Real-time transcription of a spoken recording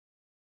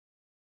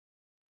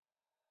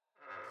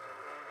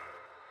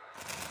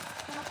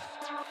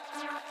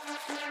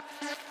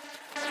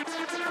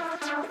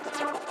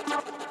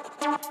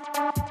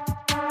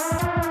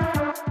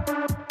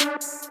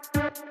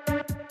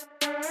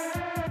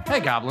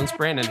Goblins,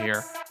 Brandon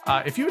here.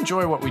 If you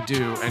enjoy what we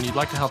do and you'd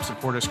like to help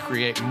support us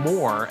create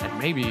more and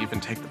maybe even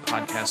take the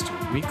podcast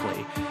to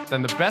weekly,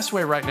 then the best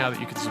way right now that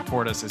you can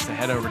support us is to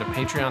head over to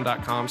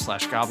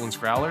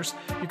patreon.com/goblinsgrowlers.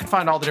 You can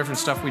find all the different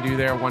stuff we do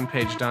there,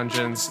 one-page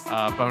dungeons,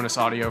 bonus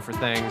audio for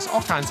things,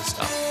 all kinds of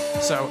stuff.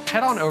 So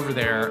head on over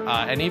there,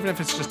 and even if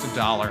it's just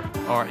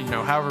 $1 or,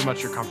 however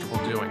much you're comfortable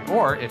doing,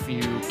 or if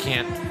you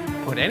can't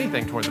put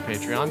anything toward the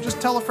Patreon, just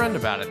tell a friend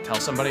about it. Tell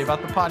somebody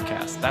about the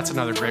podcast. That's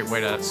another great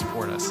way to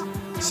support us.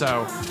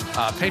 So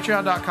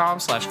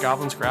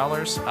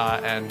patreon.com/goblinsgrowlers,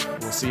 and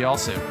we'll see y'all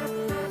soon.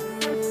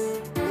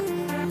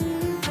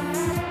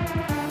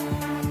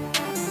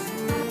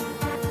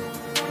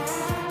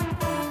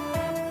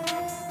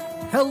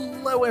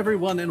 Hello,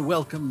 everyone, and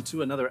welcome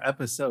to another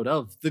episode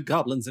of the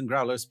Goblins and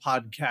Growlers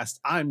podcast.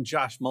 I'm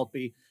Josh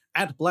Maltby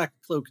at Black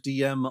Cloak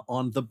DM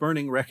on the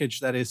burning wreckage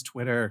that is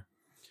Twitter.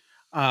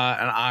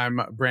 And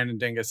I'm Brandon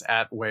Dingus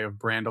at Way of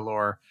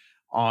Brandalore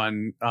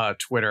on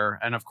Twitter.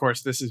 And of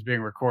course, this is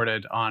being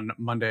recorded on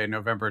Monday,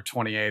 November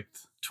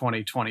 28th,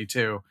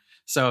 2022.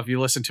 So if you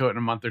listen to it in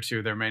a month or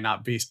two, there may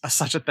not be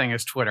such a thing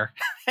as Twitter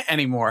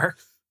anymore.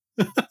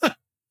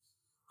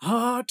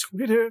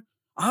 Twitter.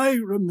 I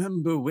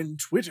remember when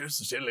Twitter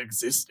still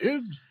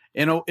existed.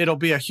 It'll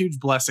be a huge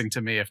blessing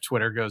to me if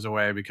Twitter goes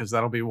away, because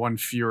that'll be one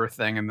fewer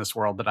thing in this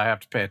world that I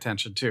have to pay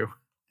attention to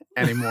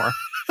anymore.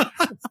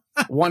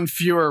 One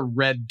fewer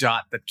red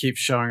dot that keeps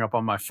showing up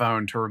on my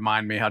phone to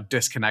remind me how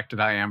disconnected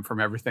I am from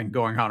everything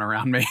going on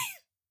around me.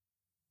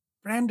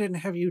 Brandon,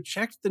 have you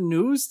checked the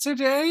news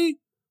today?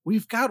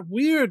 We've got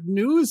weird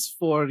news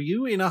for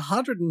you in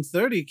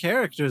 130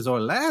 characters or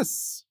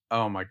less.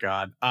 Oh my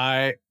God.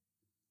 I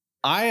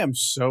am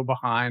so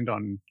behind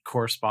on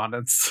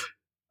correspondence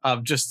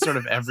of just sort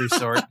of every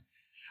sort.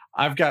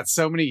 I've got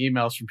so many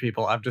emails from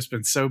people. I've just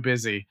been so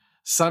busy.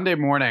 Sunday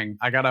morning,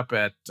 I got up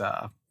at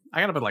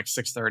like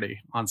 6:30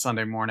 on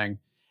Sunday morning,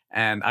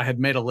 and I had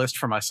made a list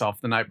for myself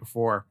the night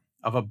before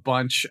of a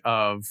bunch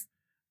of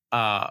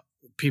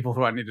people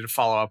who I needed to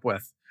follow up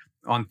with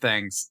on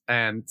things.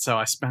 And so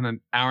I spent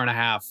an hour and a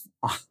half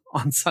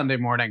on Sunday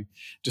morning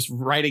just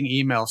writing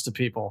emails to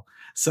people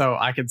so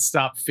I could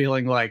stop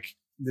feeling like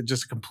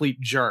just a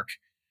complete jerk,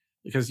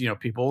 because,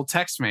 people will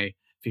text me,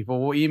 people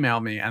will email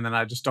me, and then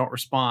I just don't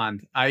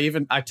respond. I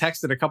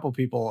texted a couple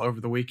people over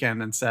the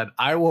weekend and said,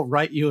 I will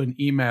write you an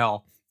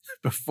email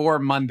before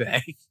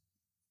Monday.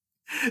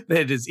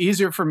 It is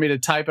easier for me to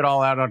type it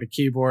all out on a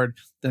keyboard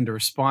than to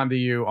respond to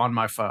you on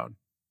my phone.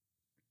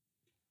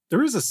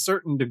 There is a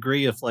certain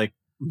degree of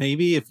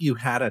maybe if you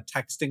had a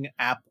texting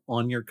app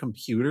on your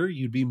computer,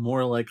 you'd be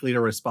more likely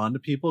to respond to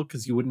people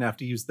because you wouldn't have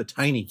to use the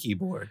tiny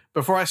keyboard.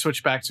 Before I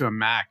switched back to a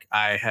Mac,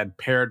 I had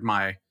paired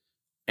my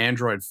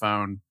Android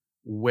phone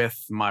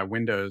with my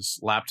Windows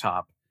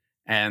laptop,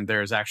 and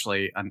there's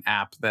actually an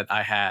app that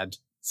I had,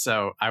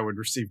 so I would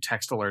receive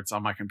text alerts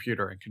on my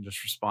computer and could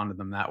just respond to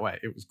them that way.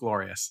 It was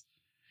glorious.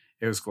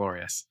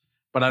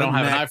 But I don't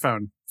have an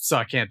iPhone, so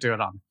I can't do it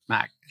on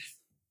Mac.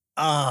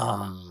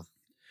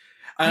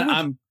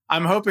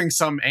 I'm hoping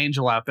some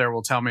angel out there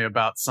will tell me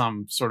about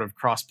some sort of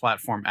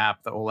cross-platform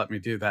app that will let me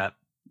do that,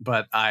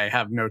 but I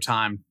have no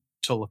time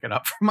to look it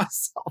up for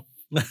myself.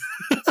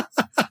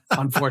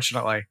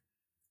 Unfortunately.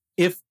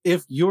 If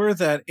you're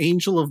that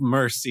angel of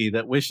mercy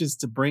that wishes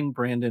to bring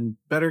Brandon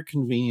better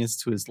convenience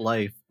to his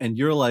life, and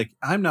you're like,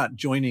 I'm not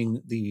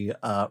joining the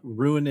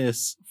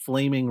ruinous,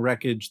 flaming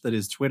wreckage that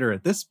is Twitter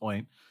at this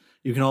point,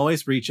 you can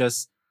always reach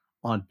us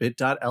on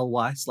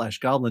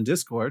bit.ly/goblin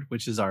discord,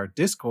 which is our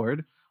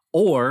Discord,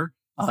 or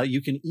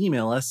you can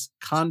email us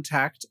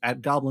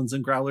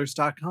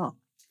contact@goblinsandgrowlers.com.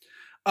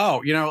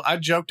 Oh, I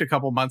joked a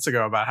couple months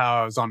ago about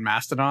how I was on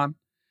Mastodon,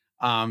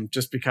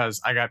 just because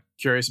I got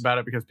curious about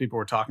it because people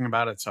were talking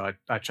about it. So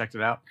I checked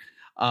it out.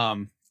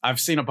 I've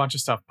seen a bunch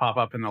of stuff pop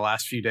up in the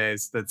last few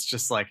days that's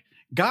just like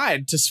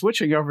guide to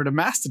switching over to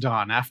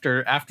Mastodon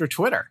after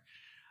Twitter.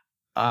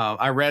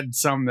 I read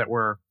some that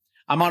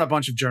I'm on a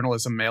bunch of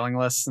journalism mailing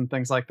lists and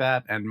things like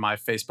that, and my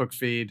Facebook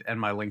feed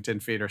and my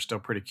LinkedIn feed are still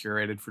pretty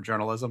curated for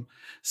journalism.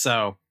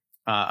 So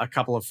a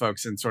couple of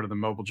folks in sort of the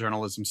mobile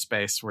journalism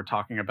space were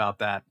talking about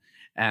that,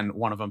 and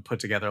one of them put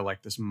together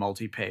like this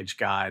multi-page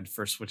guide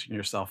for switching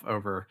yourself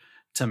over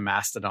to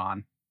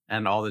Mastodon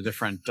and all the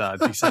different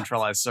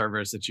decentralized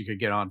servers that you could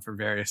get on for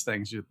various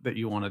things that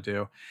you want to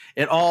do.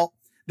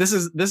 This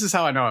is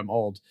how I know I'm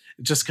old,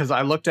 just because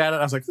I looked at it,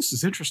 I was like, this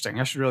is interesting,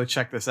 I should really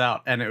check this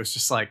out, and it was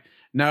just like,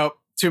 nope.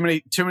 Too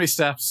many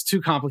steps,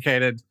 too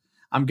complicated.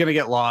 I'm going to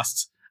get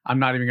lost. I'm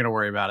not even going to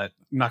worry about it.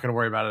 I'm not going to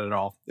worry about it at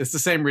all. It's the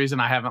same reason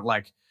I haven't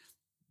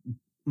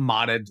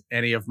modded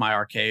any of my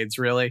arcades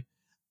really,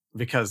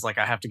 because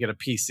I have to get a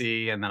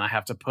PC and then I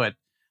have to put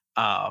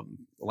a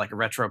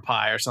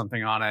RetroPie or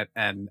something on it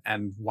and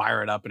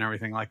wire it up and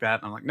everything like that.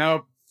 And I'm like,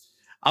 nope,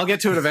 I'll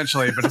get to it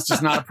eventually, but it's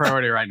just not a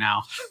priority right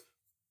now.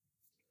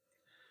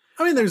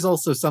 I mean, there's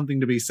also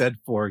something to be said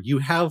for you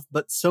have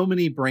but so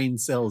many brain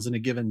cells in a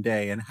given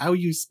day, and how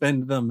you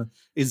spend them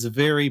is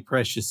very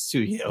precious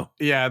to you.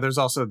 Yeah, there's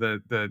also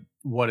the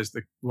what is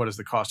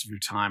the cost of your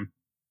time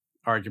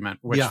argument,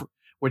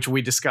 which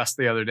we discussed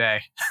the other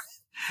day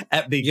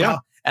at the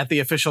at the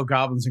official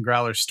Goblins and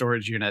Growlers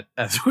storage unit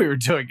as we were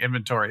doing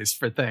inventories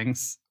for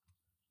things.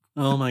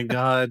 Oh my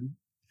God.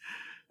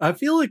 I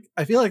feel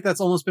like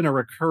that's almost been a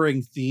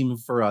recurring theme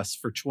for us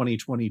for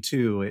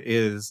 2022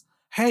 is,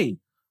 hey,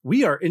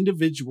 we are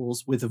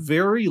individuals with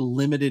very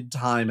limited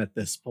time at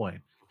this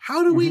point.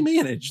 How do we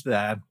manage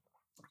that?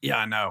 Yeah,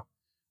 I know.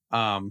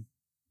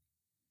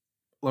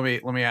 Let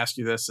me ask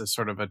you this as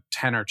sort of a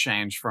tenor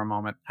change for a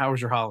moment. How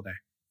was your holiday?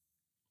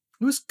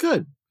 It was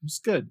good. It was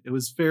good. It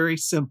was very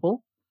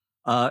simple,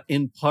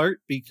 in part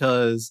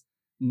because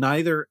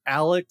neither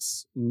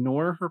Alex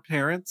nor her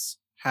parents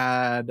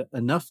had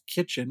enough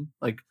kitchen.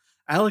 Like,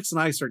 Alex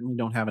and I certainly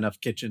don't have enough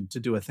kitchen to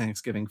do a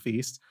Thanksgiving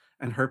feast,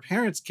 and her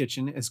parents'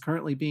 kitchen is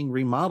currently being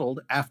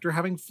remodeled after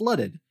having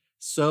flooded.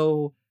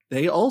 So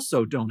they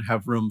also don't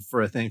have room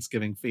for a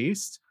Thanksgiving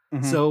feast.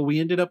 So we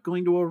ended up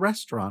going to a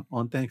restaurant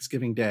on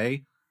Thanksgiving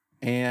Day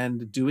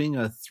and doing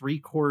a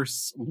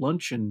 3-course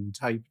luncheon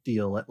type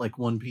deal at like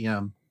 1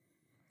 p.m.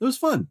 It was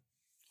fun.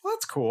 Well,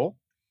 that's cool.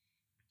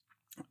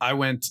 I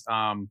went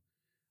on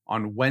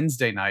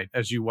Wednesday night,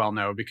 as you well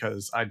know,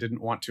 because I didn't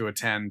want to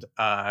attend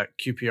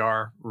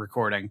QPR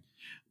recording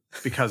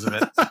because of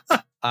it.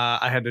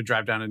 I had to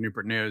drive down to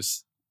Newport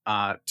News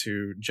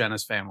to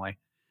Jenna's family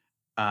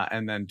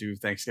and then do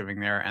Thanksgiving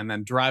there and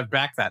then drive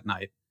back that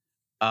night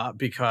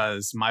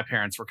because my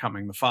parents were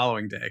coming the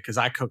following day because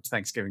I cooked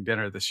Thanksgiving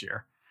dinner this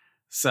year.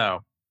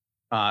 So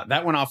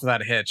that went off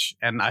without a hitch.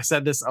 And I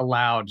said this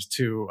aloud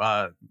to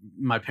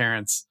my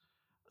parents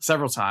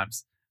several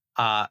times.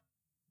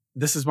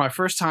 This is my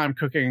first time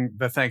cooking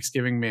the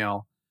Thanksgiving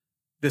meal.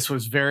 This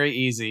was very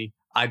easy.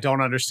 I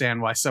don't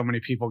understand why so many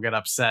people get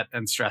upset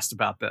and stressed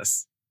about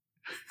this.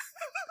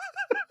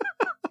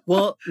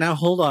 Well, now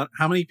hold on.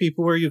 How many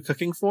people were you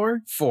cooking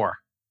for? 4.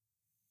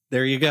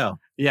 There you go.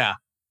 Yeah.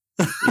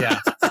 Yeah.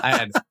 I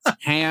had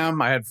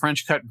ham. I had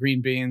French cut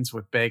green beans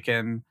with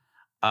bacon.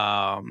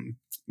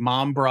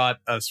 Mom brought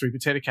a sweet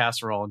potato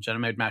casserole and Jenna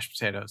made mashed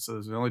potatoes. So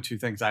those are the only 2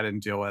 things I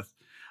didn't deal with.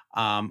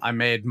 I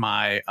made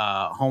my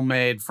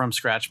homemade from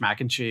scratch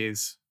mac and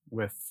cheese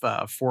with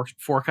 4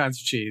 kinds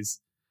of cheese,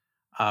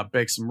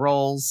 baked some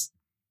rolls.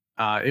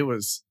 It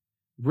was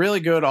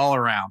really good all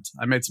around.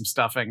 I made some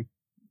stuffing.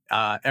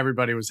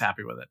 Everybody was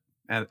happy with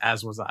it,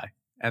 as was I.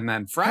 And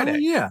then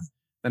Friday,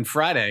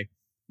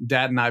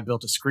 Dad and I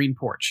built a screen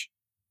porch.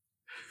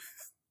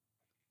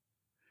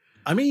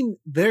 I mean,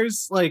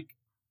 there's like,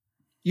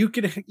 you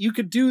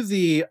could do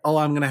the,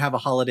 I'm going to have a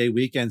holiday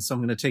weekend, so I'm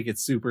going to take it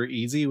super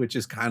easy, which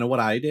is kind of what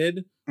I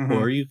did.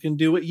 Or you can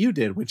do what you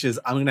did, which is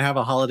I'm going to have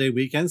a holiday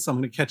weekend, so I'm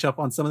going to catch up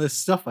on some of this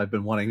stuff I've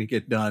been wanting to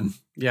get done.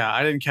 Yeah,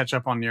 I didn't catch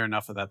up on near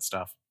enough of that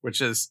stuff,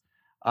 which is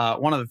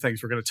one of the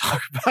things we're going to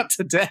talk about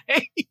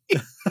today.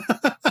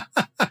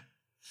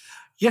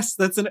 Yes,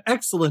 that's an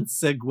excellent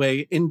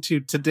segue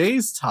into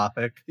today's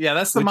topic. Yeah,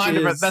 that's the mind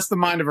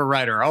of a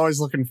writer. Always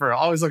looking for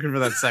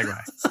that segue.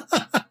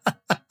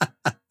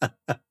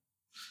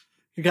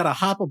 You got to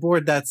hop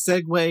aboard that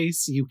segue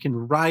so you can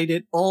ride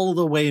it all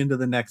the way into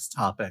the next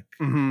topic.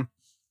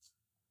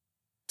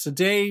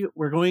 Today,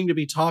 we're going to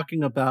be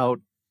talking about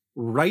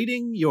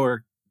writing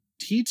your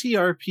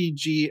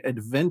TTRPG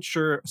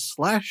adventure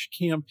 /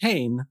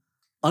 campaign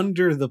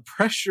under the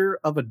pressure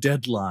of a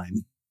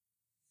deadline.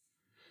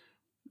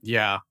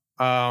 Yeah.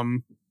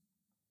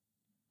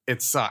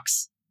 It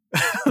sucks.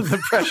 The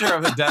pressure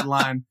of a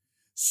deadline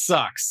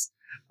sucks.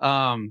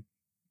 I'm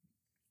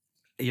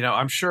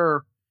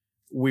sure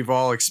we've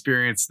all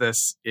experienced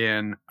this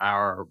in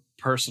our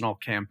personal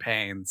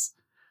campaigns.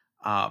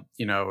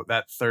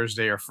 That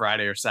Thursday or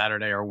Friday or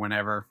Saturday or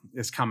whenever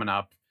is coming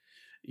up.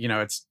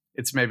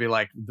 It's maybe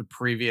like the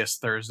previous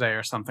Thursday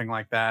or something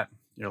like that.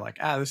 You're like,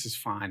 this is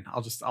fine.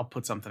 I'll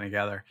put something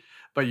together.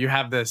 But you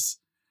have this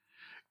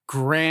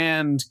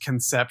grand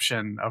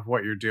conception of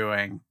what you're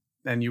doing,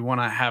 and you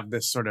want to have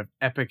this sort of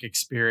epic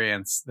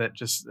experience that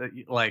just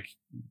like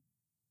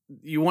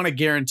you want to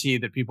guarantee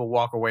that people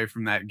walk away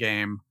from that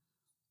game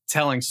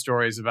telling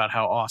stories about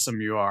how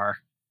awesome you are,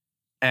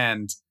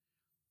 and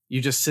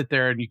you just sit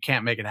there and you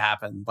can't make it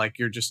happen. Like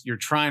you're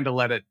trying to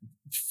let it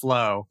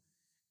flow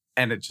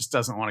and it just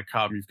doesn't want to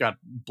come. You've got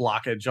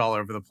blockage all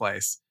over the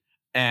place,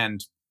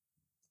 and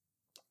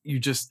you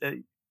just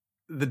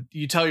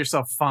you tell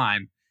yourself,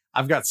 fine,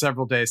 I've got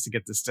several days to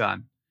get this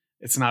done.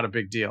 It's not a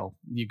big deal.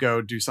 You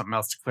go do something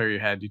else to clear your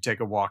head. You take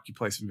a walk, you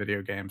play some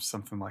video games,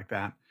 something like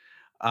that.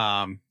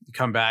 You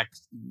come back,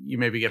 you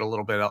maybe get a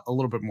little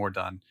bit more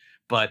done,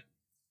 but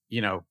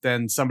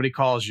then somebody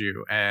calls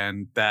you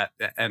and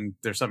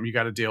there's something you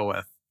got to deal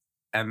with.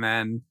 And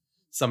then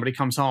somebody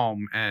comes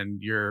home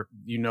and you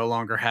no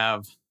longer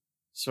have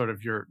sort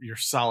of your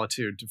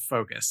solitude to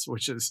focus,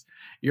 which is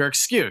your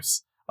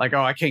excuse. Like,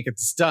 I can't get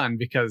this done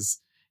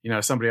because,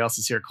 somebody else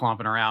is here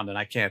clomping around and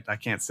I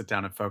can't sit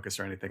down and focus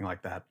or anything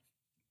like that.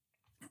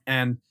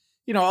 And,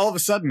 all of a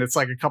sudden it's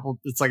like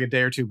a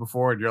day or two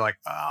before and you're like,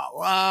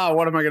 wow,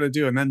 what am I going to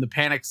do? And then the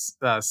panic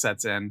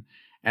sets in,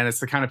 and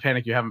it's the kind of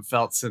panic you haven't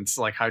felt since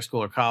like high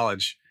school or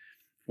college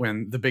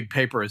when the big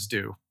paper is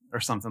due or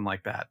something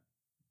like that.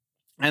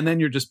 and then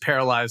you're just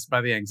paralyzed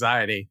by the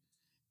anxiety.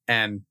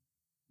 And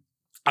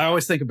I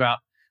always think about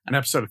an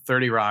episode of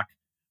 30 Rock.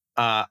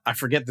 I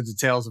forget the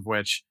details of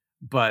which,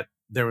 but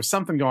there was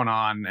something going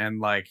on, and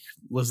like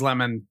Liz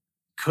Lemon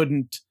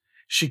couldn't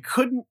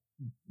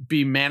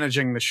be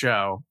managing the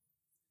show.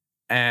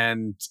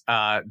 And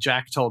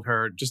Jack told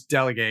her, just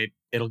delegate,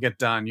 it'll get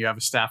done. You have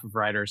a staff of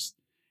writers.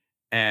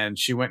 And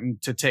she went in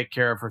to take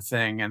care of her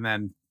thing. And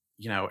then,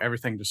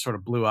 everything just sort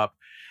of blew up.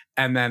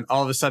 And then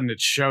all of a sudden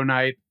it's show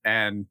night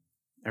and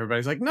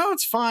everybody's like, no,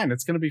 it's fine.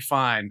 It's going to be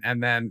fine.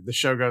 And then the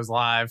show goes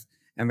live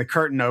and the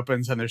curtain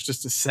opens and there's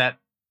just a set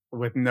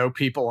with no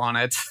people on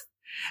it.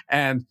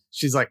 And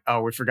she's like,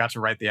 oh, we forgot to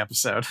write the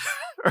episode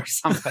or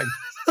something.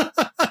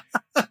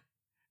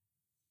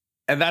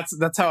 And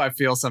that's how I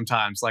feel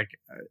sometimes. Like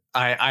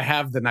I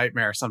have the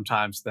nightmare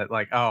sometimes that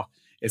like, oh,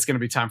 it's going to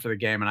be time for the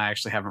game and I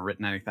actually haven't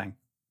written anything.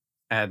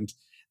 And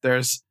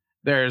there's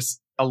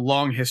a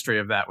long history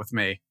of that with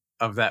me,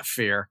 of that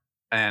fear.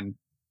 And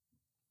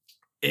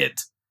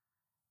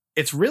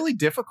it's really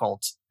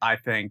difficult, I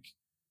think,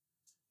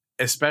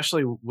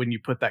 especially when you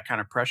put that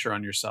kind of pressure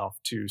on yourself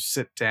to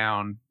sit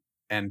down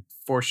and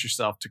force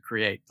yourself to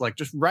create. Like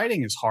just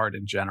writing is hard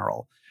in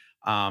general.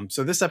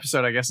 So this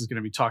episode, I guess, is going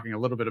to be talking a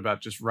little bit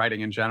about just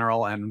writing in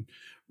general and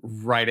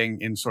writing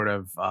in sort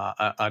of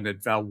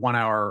a 1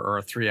 hour or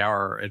a 3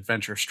 hour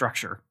adventure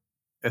structure,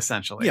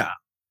 essentially. Yeah.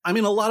 I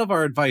mean, a lot of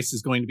our advice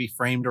is going to be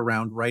framed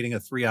around writing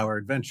a 3 hour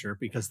adventure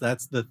because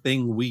that's the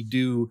thing we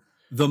do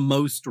the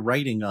most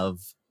writing of.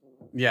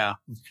 Yeah.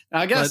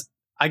 I guess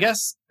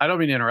I don't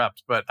mean to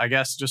interrupt, but I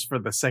guess just for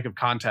the sake of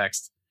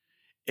context,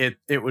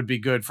 it would be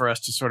good for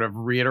us to sort of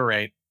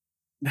reiterate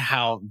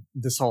how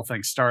this whole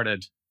thing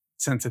started,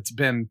 since it's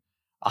been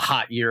a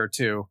hot year or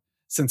two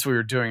since we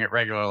were doing it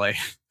regularly.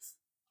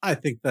 I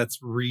think that's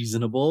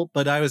reasonable,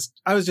 but I was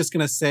just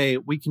going to say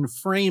we can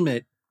frame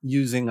it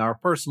using our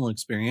personal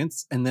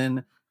experience. And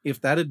then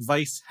if that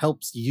advice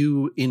helps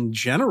you in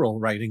general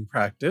writing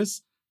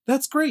practice,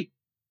 that's great.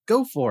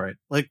 Go for it.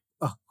 Like,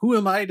 who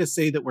am I to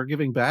say that we're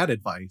giving bad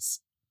advice?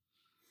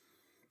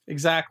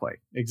 Exactly.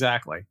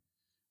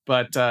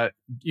 But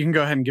you can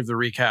go ahead and give the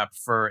recap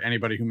for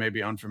anybody who may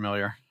be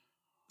unfamiliar.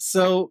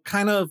 So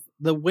kind of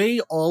the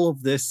way all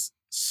of this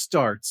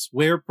starts,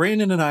 where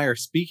Brandon and I are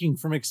speaking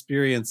from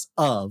experience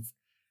of,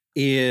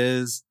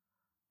 is,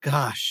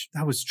 gosh,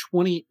 that was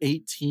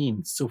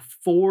 2018. So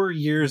 4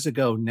 years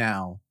ago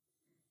now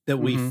that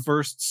we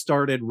first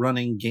started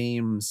running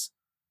games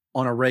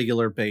on a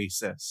regular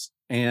basis.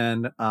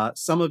 And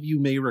some of you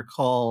may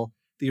recall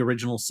the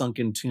original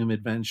Sunken Tomb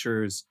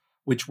adventures,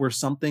 which were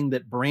something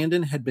that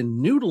Brandon had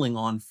been noodling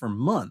on for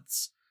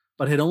months,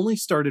 but had only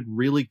started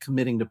really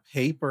committing to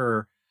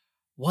paper,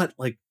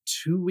 like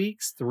 2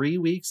 weeks, 3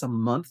 weeks, a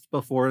month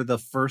before the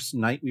first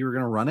night we were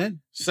going to run it?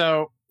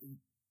 So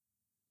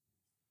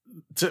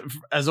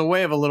as a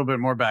way of a little bit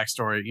more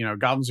backstory,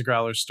 Goblins and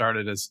Growlers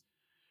started as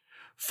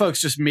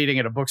folks just meeting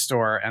at a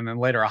bookstore and then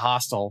later a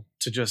hostel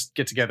to just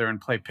get together and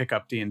play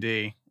pickup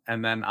D&D.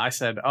 And then I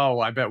said,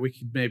 oh, I bet we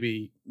could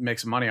maybe make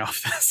some money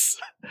off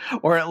this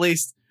or at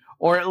least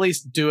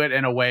do it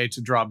in a way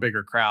to draw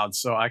bigger crowds.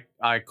 So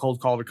I cold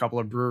called a couple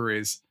of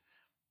breweries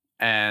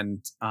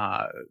and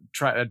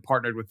had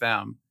partnered with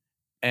them.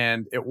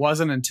 And it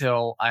wasn't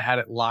until I had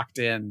it locked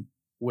in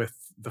with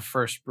the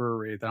first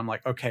brewery that I'm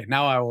like, okay,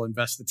 now I will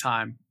invest the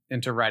time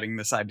into writing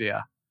this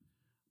idea.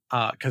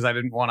 Because I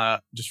didn't want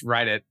to just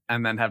write it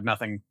and then have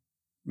nothing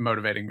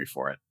motivating me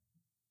for it.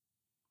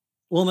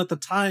 Well, and at the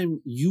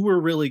time, you were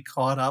really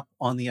caught up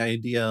on the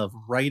idea of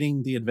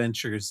writing the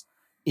adventures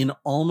in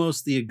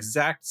almost the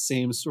exact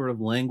same sort of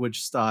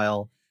language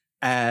style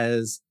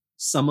as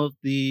some of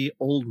the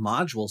old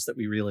modules that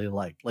we really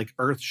liked, like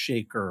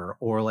Earthshaker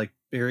or like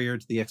Barrier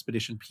to the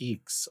Expedition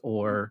Peaks,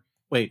 or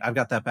wait, I've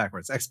got that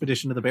backwards.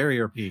 Expedition to the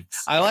Barrier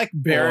Peaks. I like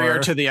Barrier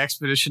to the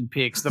Expedition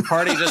Peaks. The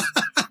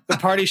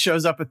party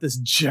shows up at this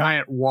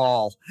giant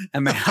wall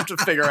and they have to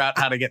figure out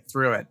how to get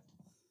through it.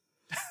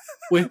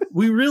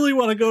 We really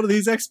want to go to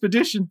these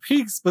expedition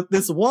peaks, but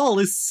this wall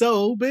is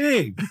so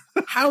big.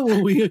 How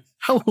will we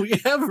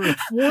ever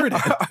afford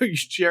it? Are you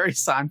Jerry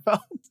Seinfeld?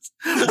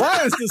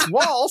 Why is this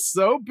wall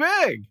so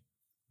big?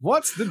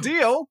 What's the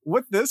deal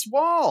with this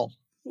wall?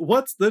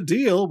 What's the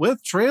deal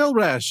with trail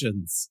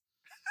rations?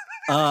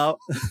 No,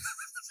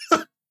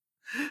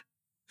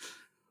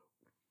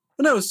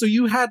 so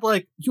you had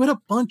a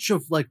bunch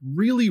of like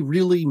really,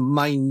 really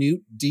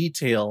minute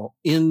detail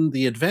in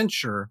the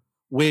adventure,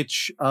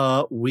 which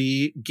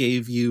we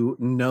gave you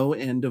no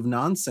end of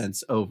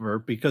nonsense over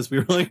because we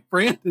were like,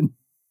 Brandon,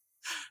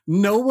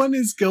 no one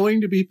is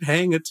going to be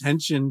paying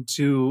attention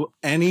to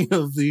any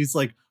of these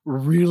like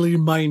really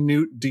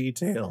minute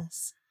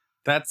details.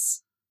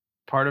 That's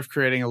part of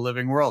creating a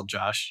living world,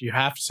 Josh. You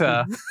have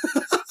to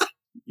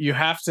you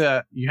have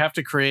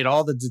to create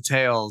all the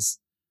details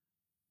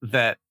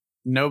that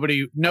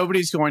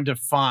nobody's going to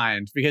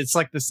find, because it's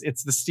like this.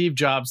 It's the Steve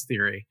Jobs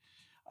theory,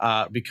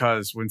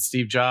 because when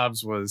Steve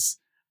Jobs was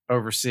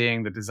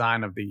overseeing the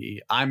design of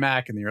the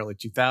iMac in the early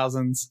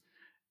 2000s,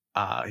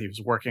 he was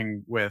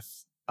working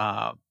with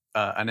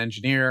an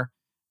engineer,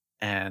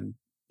 And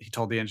he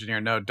told the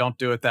engineer, no, don't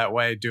do it that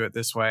way. Do it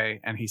this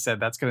way. And he said,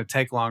 that's going to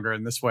take longer.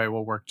 And this way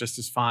will work just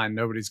as fine.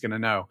 Nobody's going to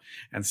know.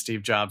 And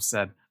Steve Jobs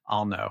said,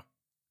 I'll know.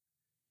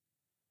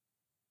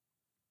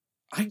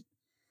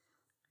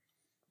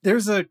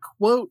 There's a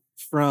quote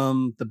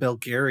from the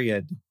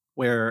Belgariad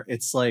where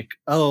it's like,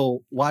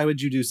 oh, why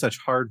would you do such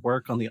hard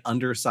work on the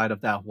underside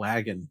of that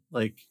wagon?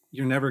 Like,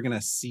 you're never going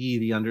to see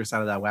the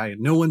underside of that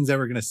wagon. No one's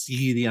ever going to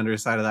see the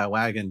underside of that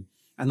wagon.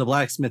 And the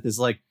blacksmith is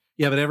like,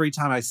 yeah, but every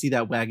time I see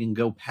that wagon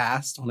go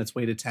past on its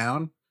way to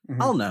town,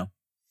 I'll know.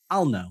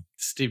 I'll know.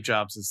 Steve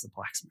Jobs is the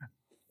blacksmith.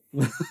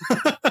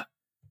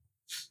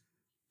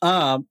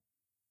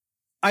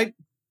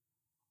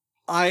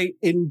 I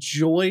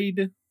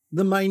enjoyed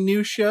the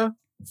minutia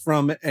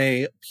from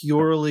a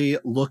purely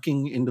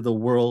looking into the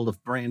world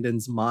of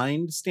Brandon's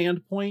mind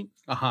standpoint.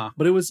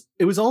 But it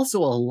was also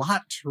a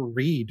lot to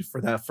read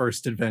for that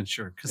first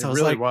adventure, because I was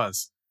really like,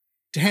 was.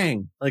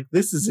 Dang, like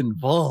this is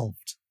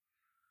involved.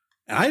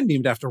 And I didn't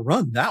even have to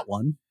run that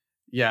one.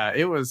 Yeah,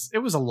 it was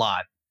a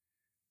lot.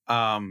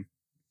 I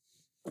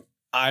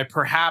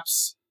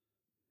perhaps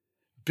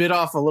bit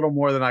off a little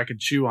more than I could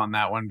chew on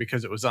that one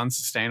because it was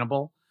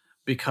unsustainable.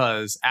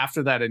 Because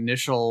after that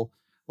initial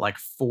like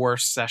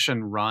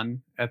 4-session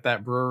run at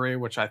that brewery,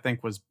 which I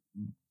think was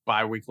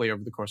bi-weekly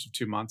over the course of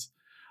 2 months,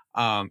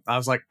 I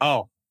was like,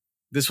 oh,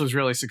 this was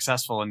really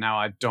successful. And now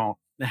I don't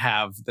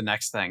have the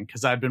next thing,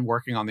 because I'd been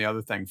working on the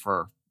other thing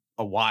for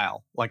a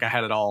while. Like I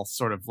had it all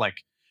sort of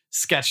like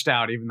sketched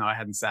out, even though I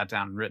hadn't sat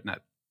down and written it.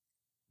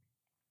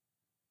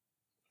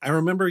 I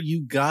remember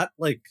you got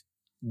like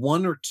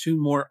 1 or 2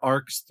 more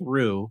arcs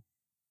through,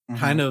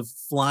 kind of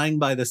flying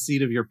by the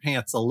seat of your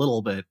pants a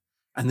little bit.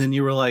 And then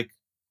you were like,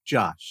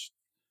 Josh,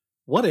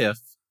 what if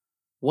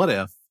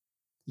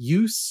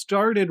you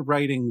started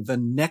writing the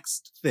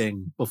next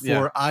thing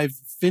before I've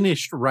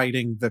finished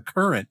writing the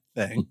current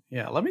thing?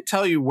 Yeah, let me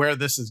tell you where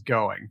this is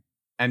going.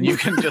 And you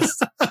can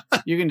just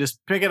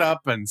pick it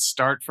up and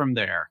start from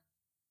there.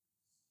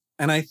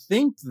 And I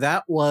think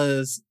that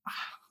was,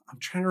 I'm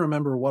trying to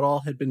remember what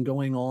all had been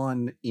going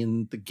on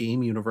in the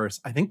game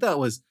universe. I think that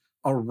was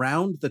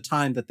around the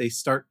time that they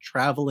start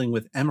traveling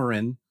with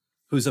Emerin,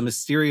 who's a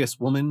mysterious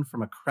woman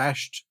from a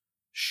crashed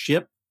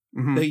ship,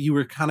 that you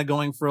were kind of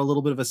going for a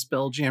little bit of a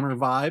Spelljammer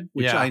vibe,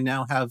 which I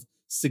now have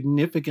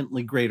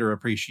significantly greater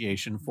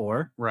appreciation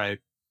for. Right.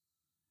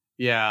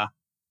 Yeah.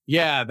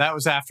 Yeah, that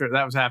was after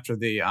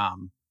the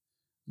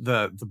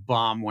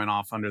bomb went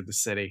off under the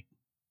city.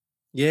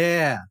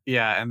 Yeah.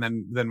 Yeah, and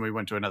then we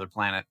went to another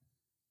planet.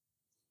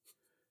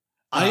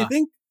 I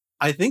think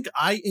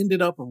I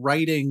ended up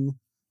writing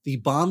the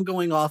bomb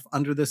going off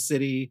under the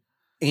city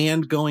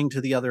and going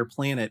to the other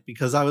planet,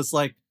 because I was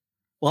like,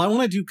 well, I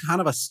want to do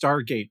kind of a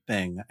Stargate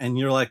thing. And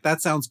you're like,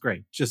 that sounds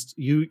great. Just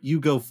you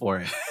go for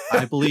it.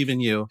 I believe in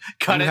you.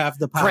 You have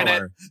the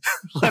power.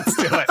 Let's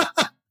do it.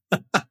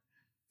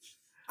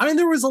 I mean,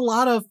 there was a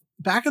lot of,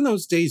 back in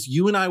those days,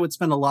 you and I would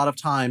spend a lot of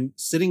time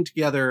sitting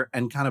together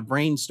and kind of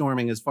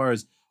brainstorming as far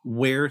as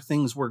where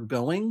things were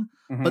going.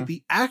 But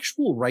the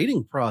actual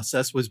writing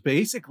process was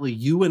basically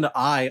you and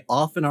I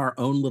off in our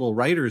own little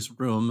writer's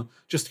room,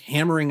 just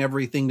hammering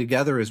everything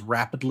together as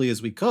rapidly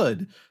as we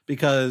could,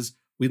 because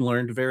we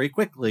learned very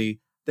quickly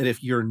that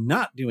if you're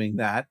not doing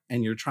that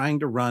and you're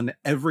trying to run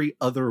every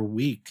other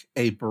week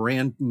a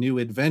brand new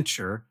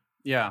adventure,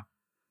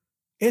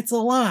 it's a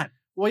lot.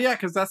 Well, yeah,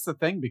 because that's the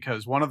thing,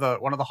 because one of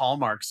the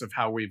hallmarks of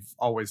how we've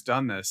always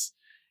done this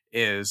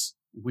is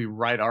we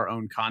write our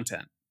own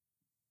content.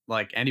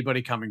 Like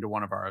anybody coming to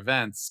one of our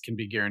events can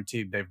be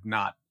guaranteed they've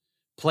not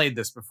played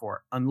this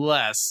before,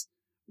 unless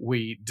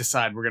we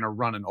decide we're going to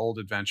run an old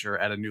adventure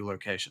at a new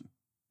location.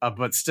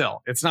 But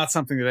still, it's not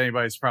something that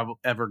anybody's probably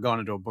ever gone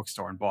into a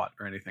bookstore and bought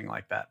or anything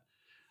like that.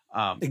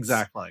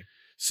 Exactly.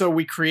 So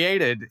we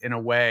created, in a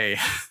way,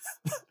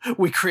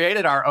 we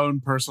created our own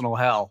personal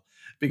hell,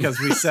 because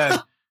we said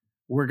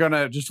we're going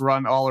to just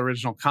run all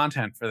original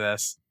content for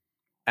this.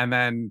 And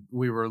then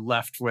we were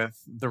left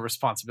with the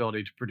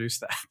responsibility to produce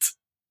that.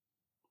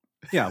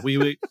 Yeah,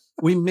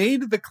 we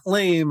made the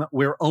claim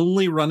we're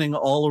only running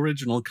all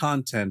original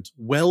content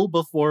well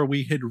before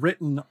we had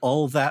written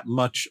all that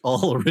much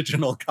all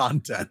original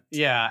content.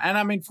 Yeah, and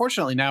I mean,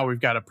 fortunately now we've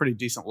got a pretty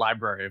decent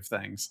library of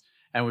things,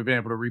 and we've been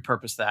able to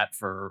repurpose that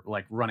for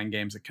like running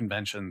games at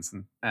conventions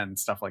and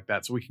stuff like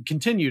that. So we can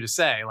continue to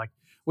say, like,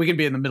 we can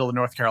be in the middle of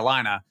North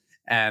Carolina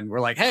and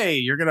we're like, hey,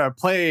 you're going to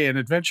play an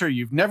adventure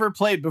you've never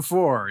played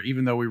before,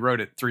 even though we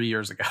wrote it 3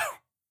 years ago.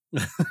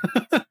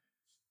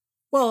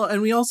 Well,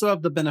 and we also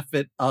have the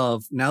benefit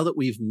of, now that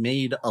we've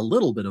made a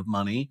little bit of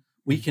money,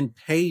 we can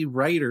pay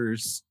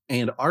writers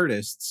and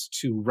artists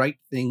to write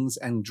things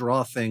and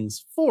draw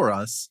things for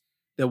us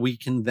that we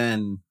can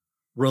then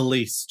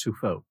release to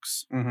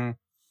folks.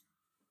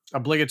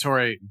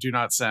 Obligatory, do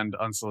not send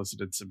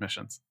unsolicited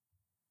submissions.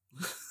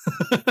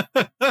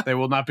 They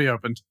will not be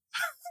opened.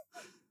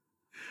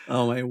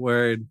 Oh, my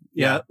word.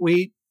 Yeah,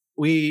 we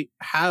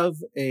have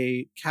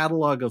a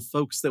catalog of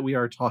folks that we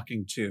are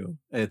talking to.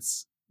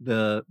 It's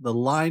the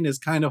line is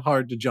kind of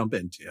hard to jump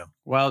into.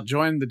 Well,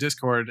 join the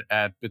Discord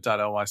at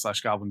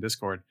bit.ly/Goblin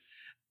Discord,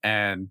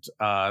 and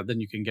then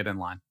you can get in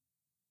line.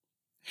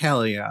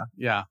 Hell yeah.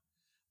 Yeah.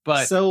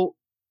 But so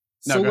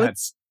no, go ahead.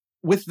 let's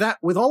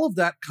with all of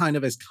that kind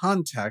of as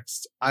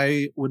context,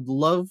 I would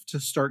love to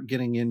start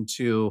getting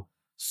into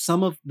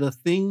some of the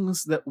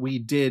things that we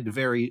did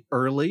very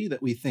early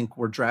that we think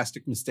were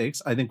drastic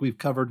mistakes. I think we've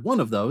covered one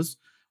of those,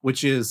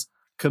 which is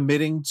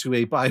committing to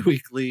a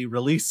bi-weekly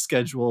release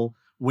schedule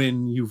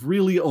when you've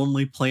really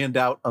only planned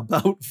out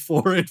about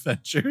 4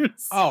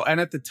 adventures. Oh, and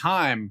at the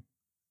time,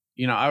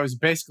 I was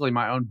basically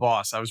my own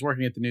boss. I was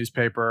working at the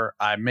newspaper.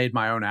 I made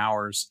my own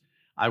hours.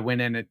 I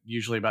went in at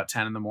usually about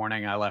 10 in the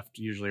morning. I left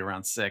usually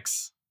around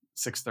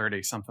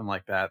 6:30, something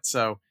like that.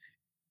 So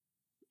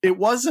it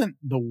wasn't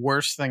the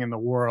worst thing in the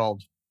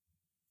world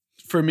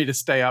for me to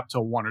stay up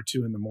till 1 or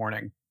 2 in the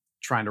morning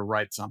trying to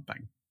write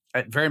something.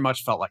 It very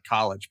much felt like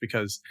college,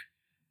 because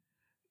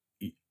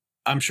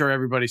I'm sure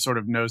everybody sort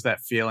of knows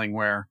that feeling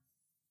where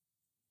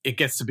it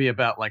gets to be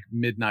about like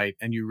midnight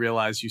and you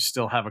realize you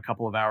still have a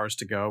couple of hours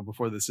to go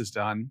before this is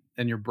done,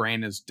 and your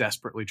brain is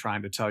desperately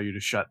trying to tell you to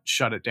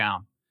shut it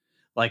down.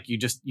 Like you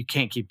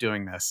can't keep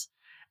doing this.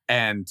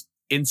 And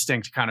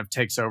instinct kind of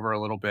takes over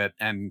a little bit,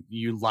 and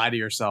you lie to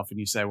yourself and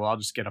you say, well, I'll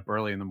just get up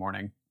early in the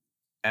morning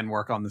and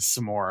work on this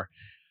some more.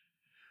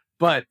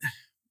 But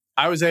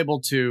I was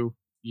able to,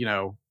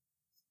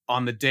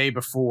 on the day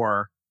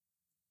before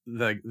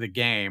the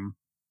game,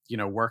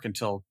 work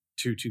until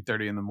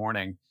 2:30 in the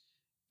morning,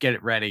 get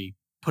it ready,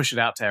 push it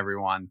out to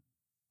everyone,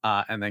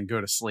 and then go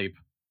to sleep,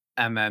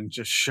 and then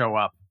just show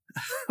up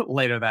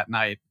later that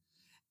night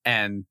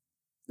and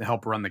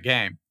help run the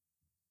game.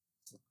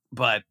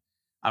 But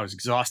I was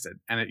exhausted,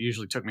 and it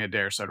usually took me a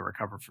day or so to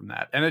recover from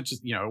that. And it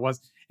just,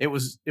 it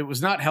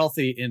was not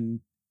healthy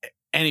in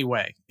any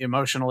way,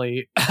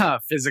 emotionally,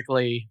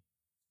 physically,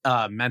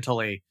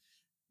 mentally.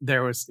 It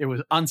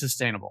was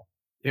unsustainable.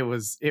 It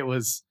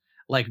was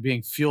like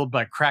being fueled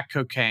by crack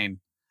cocaine,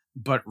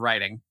 but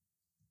writing.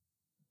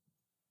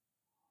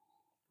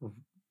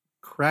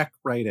 Crack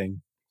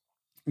writing.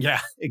 Yeah,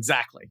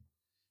 exactly.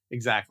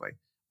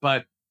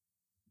 But,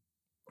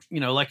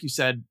 like you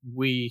said,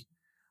 we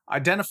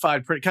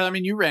identified because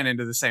you ran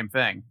into the same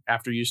thing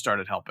after you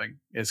started helping,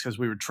 is because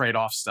we would trade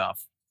off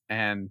stuff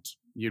and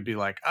you'd be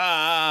like,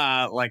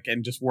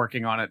 and just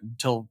working on it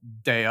until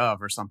day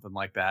of or something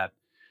like that.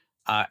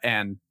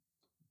 And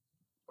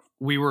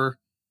we were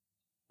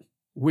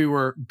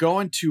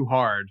going too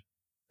hard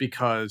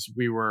because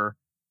we were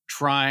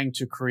trying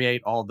to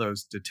create all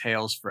those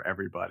details for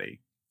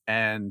everybody.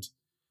 And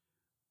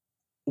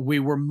we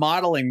were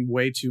modeling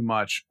way too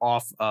much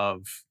off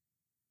of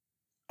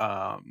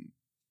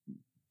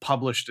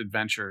published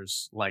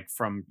adventures, like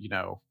from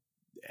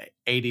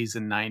 80s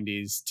and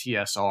 90s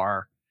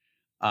TSR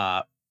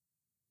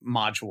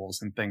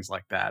modules and things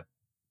like that.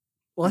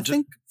 Well, I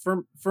think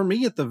for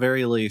me, at the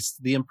very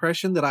least, the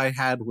impression that I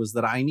had was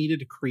that I needed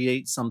to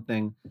create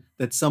something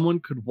that someone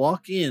could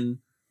walk in,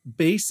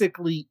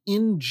 basically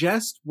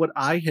ingest what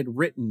I had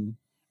written,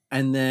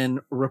 and then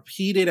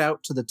repeat it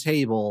out to the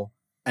table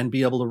and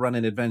be able to run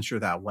an adventure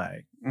that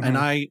way. Mm-hmm. And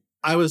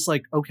I was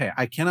like, okay,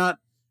 I cannot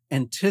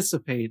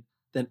anticipate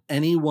that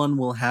anyone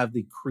will have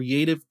the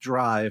creative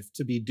drive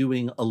to be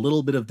doing a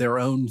little bit of their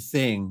own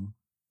thing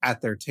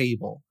at their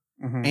table.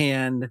 Mm-hmm.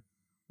 And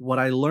what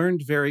I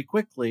learned very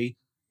quickly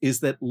is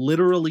that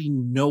literally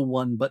no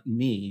one but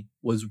me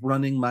was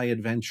running my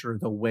adventure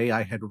the way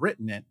I had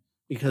written it,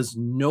 because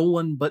no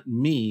one but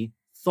me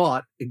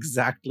thought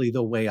exactly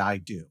the way I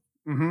do.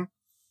 Mm-hmm.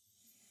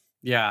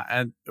 Yeah,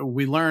 and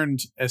we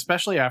learned,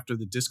 especially after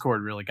the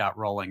Discord really got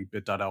rolling,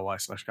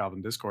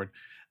 bit.ly/Goblin Discord,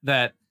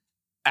 that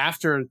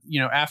after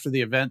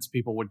the events,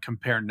 people would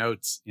compare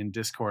notes in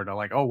Discord,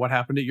 like, oh, what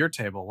happened at your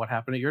table? What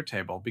happened at your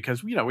table?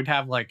 Because, we'd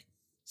have like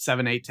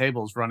 7-8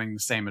 tables running the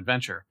same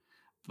adventure,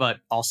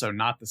 but also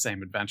not the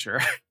same adventure.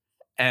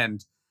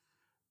 And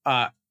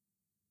I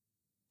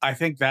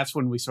think that's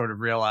when we sort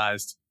of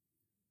realized,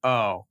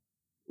 oh,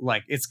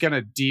 like it's going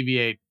to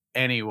deviate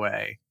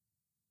anyway.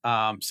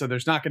 So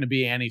there's not going to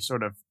be any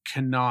sort of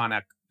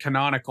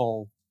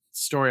canonical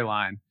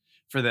storyline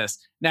for this.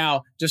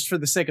 Now, just for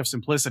the sake of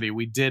simplicity,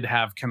 we did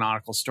have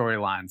canonical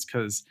storylines,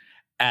 because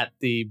at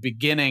the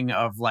beginning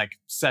of like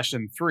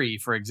session 3,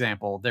 for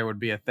example, there would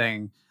be a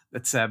thing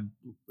that said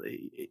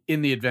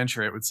in the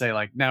adventure, it would say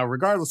like, now,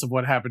 regardless of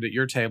what happened at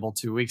your table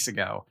 2 weeks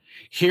ago,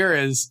 here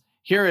is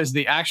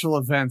the actual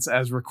events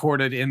as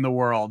recorded in the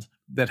world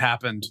that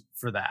happened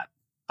for that.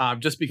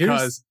 Just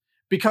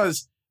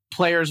because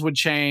players would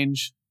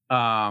change,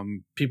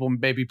 people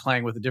may be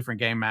playing with a different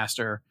game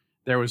master.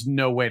 There was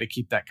no way to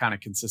keep that kind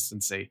of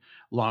consistency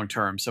long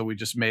term. So we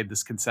just made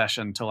this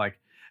concession to like,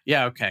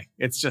 yeah, okay,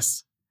 it's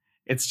just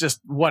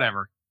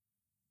whatever.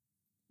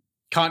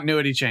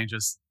 Continuity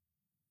changes.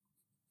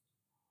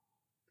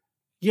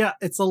 Yeah,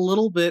 it's a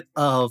little bit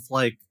of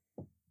like,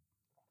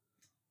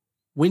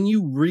 when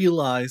you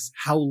realize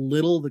how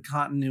little the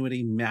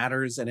continuity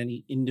matters at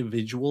any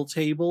individual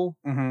table,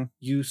 mm-hmm.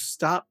 you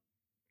stop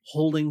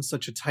holding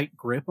such a tight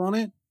grip on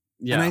it.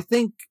 Yeah. And I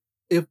think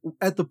if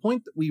at the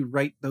point that we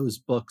write those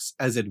books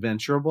as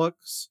adventure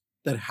books,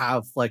 that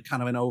have like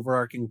kind of an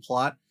overarching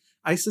plot,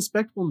 I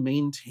suspect will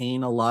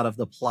maintain a lot of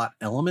the plot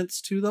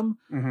elements to them.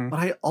 Mm-hmm. But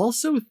I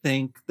also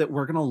think that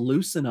we're going to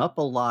loosen up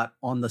a lot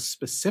on the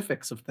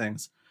specifics of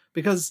things,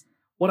 because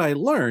what I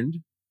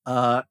learned,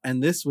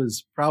 and this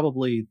was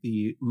probably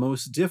the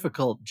most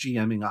difficult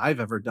GMing I've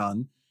ever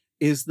done,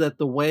 is that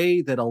the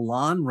way that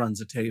Alon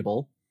runs a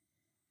table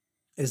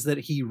is that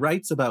he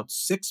writes about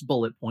 6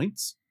 bullet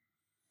points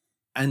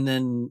and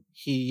then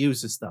he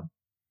uses them.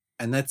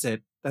 And that's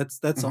it. That's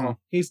Mm-hmm. all.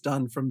 He's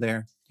done from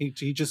there.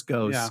 He just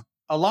goes. Yeah.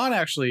 Alon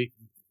actually,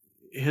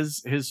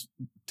 his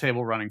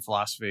table running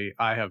philosophy,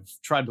 I have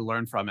tried to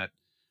learn from it,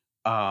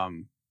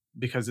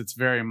 because it's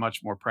very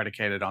much more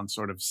predicated on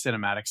sort of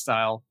cinematic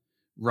style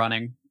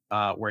running,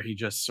 where he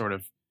just sort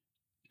of,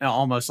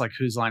 almost like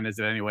whose line is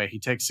it anyway? He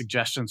takes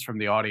suggestions from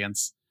the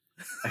audience,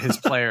 his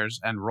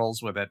players, and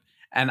rolls with it.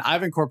 And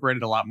I've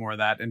incorporated a lot more of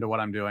that into what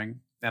I'm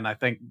doing. And I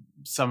think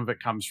some of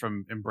it comes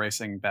from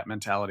embracing that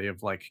mentality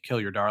of like, kill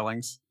your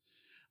darlings.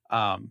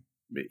 I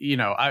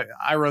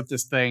wrote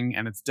this thing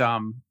and it's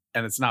dumb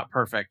and it's not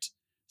perfect.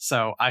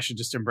 So I should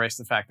just embrace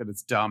the fact that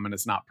it's dumb and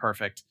it's not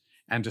perfect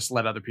and just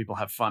let other people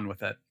have fun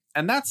with it.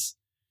 And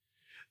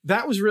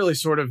that was really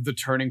sort of the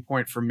turning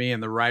point for me in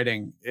the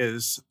writing.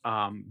 Is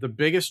the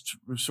biggest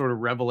sort of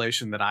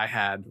revelation that I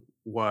had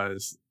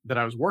was that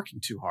I was working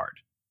too hard,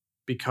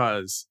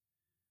 because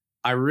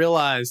I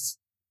realized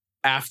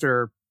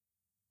after,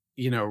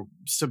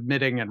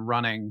 submitting and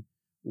running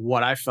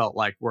what I felt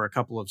like were a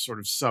couple of sort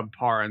of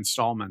subpar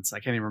installments. I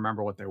can't even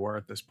remember what they were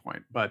at this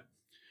point, but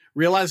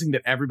realizing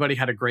that everybody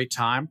had a great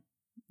time,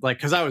 like,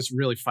 because I was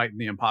really fighting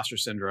the imposter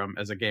syndrome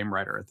as a game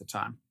writer at the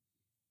time,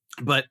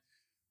 but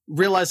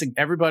realizing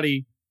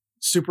everybody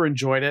super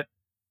enjoyed it.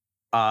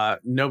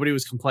 Nobody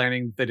was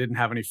complaining they didn't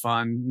have any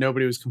fun.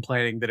 Nobody was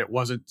complaining that it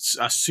wasn't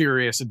a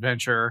serious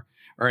adventure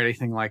or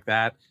anything like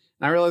that.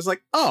 And I realized,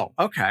 like, oh,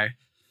 okay,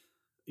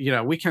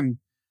 we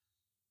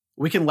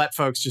can let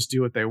folks just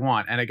do what they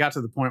want. And it got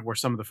to the point where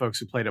some of the folks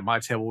who played at my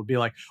table would be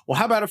like, well,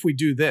 how about if we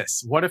do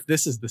this? What if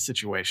this is the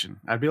situation?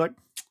 I'd be like,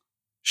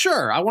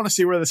 sure, I want to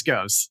see where this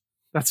goes.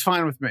 That's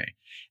fine with me.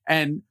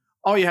 And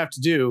all you have to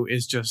do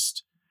is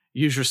just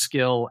use your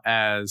skill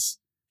as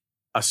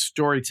a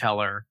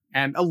storyteller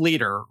and a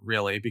leader,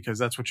 really, because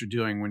that's what you're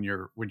doing when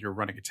you're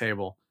running a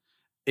table.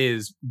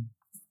 Is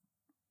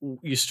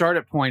you start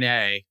at point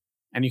A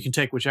and you can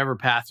take whichever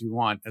path you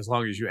want as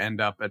long as you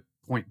end up at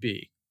point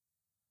B.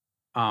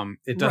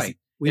 It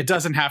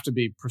doesn't have to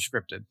be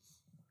prescripted.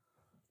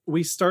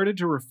 We started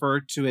to refer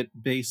to it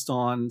based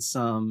on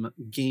some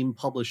game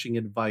publishing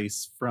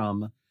advice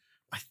from,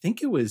 I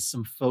think it was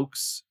some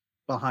folks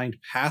behind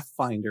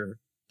Pathfinder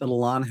that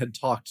Alon had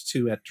talked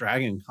to at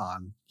Dragon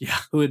Con. Yeah.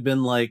 Who had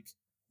been like,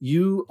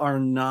 you are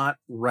not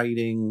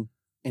writing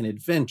an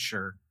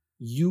adventure.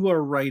 You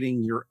are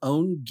writing your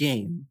own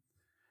game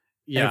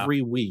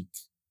every week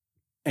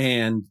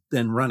and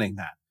then running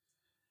that.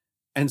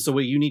 And so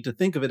what you need to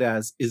think of it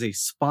as is a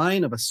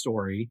spine of a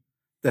story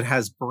that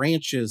has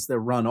branches that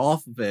run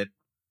off of it.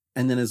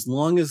 And then as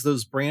long as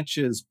those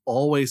branches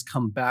always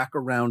come back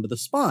around to the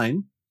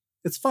spine,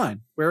 it's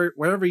fine.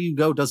 Wherever you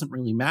go doesn't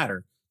really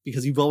matter,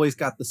 because you've always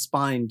got the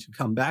spine to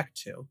come back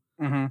to.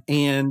 Mm-hmm.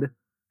 And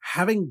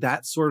having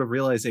that sort of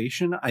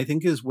realization, I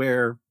think, is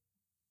where,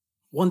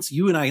 once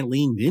you and I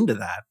leaned into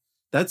that,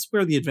 that's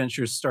where the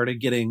adventures started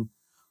getting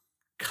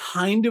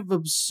kind of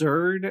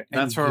absurd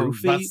and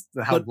goofy.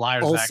 That's how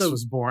Liar's Axe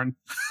was born.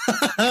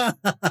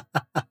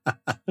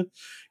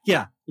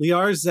 Yeah,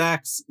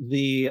 Liarzax,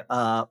 the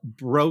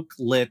broke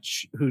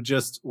lich who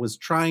just was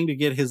trying to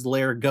get his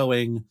lair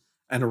going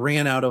and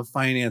ran out of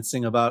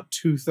financing about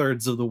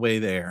 2/3 of the way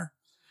there.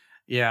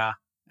 Yeah,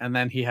 and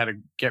then he had a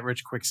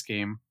get-rich-quick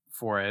scheme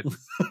for it.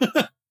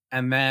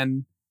 And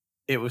then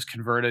it was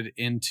converted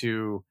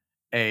into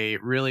a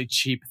really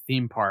cheap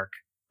theme park,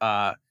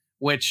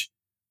 which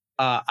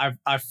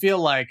I feel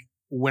like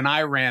when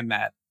I ran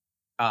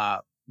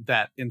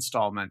that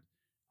installment,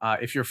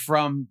 if you're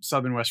from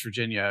Southern West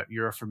Virginia,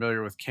 you're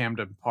familiar with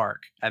Camden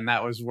Park, and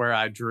that was where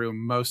I drew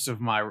most of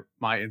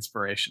my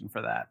inspiration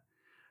for that.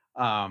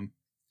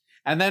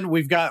 And then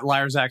we've got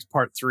Liar's Axe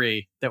Part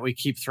 3 that we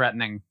keep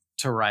threatening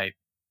to write,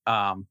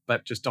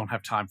 but just don't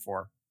have time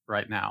for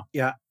right now.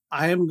 Yeah,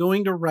 I am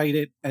going to write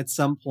it at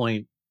some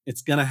point.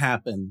 It's going to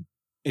happen.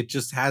 It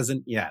just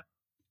hasn't yet.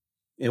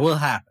 It will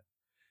happen.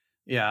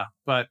 Yeah,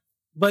 but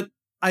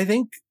I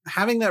think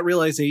having that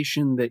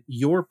realization that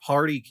your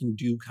party can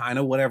do kind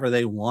of whatever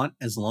they want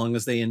as long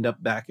as they end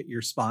up back at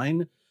your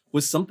spine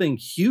was something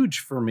huge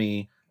for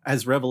me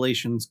as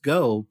Revelations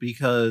go,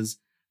 because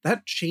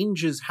that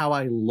changes how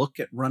I look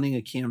at running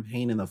a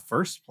campaign in the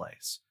first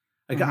place.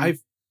 Like,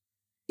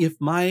 if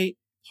my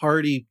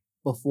party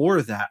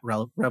before that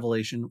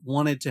revelation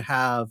wanted to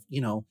have,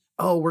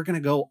 oh, we're going to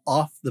go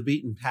off the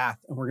beaten path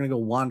and we're going to go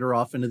wander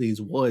off into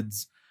these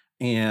woods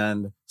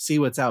and see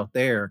what's out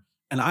there,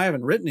 and I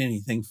haven't written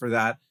anything for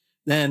that,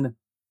 then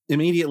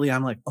immediately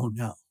I'm like, oh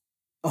no.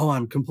 Oh,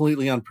 I'm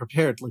completely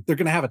unprepared. Like, they're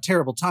going to have a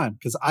terrible time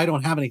because I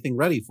don't have anything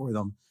ready for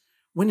them.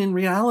 When in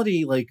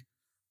reality, like,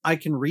 I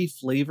can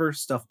reflavor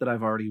stuff that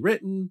I've already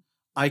written.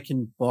 I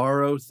can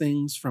borrow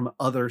things from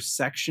other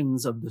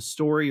sections of the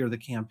story or the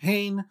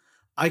campaign.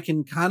 I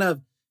can kind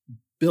of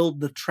build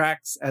the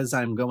tracks as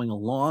I'm going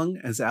along,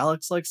 as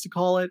Alex likes to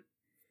call it.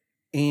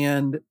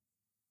 And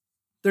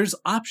there's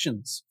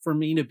options for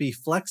me to be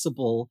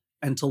flexible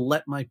and to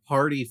let my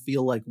party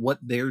feel like what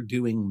they're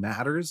doing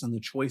matters and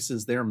the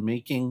choices they're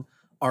making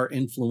are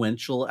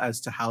influential as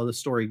to how the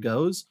story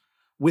goes,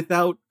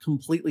 without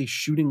completely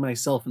shooting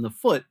myself in the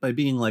foot by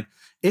being like,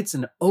 it's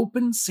an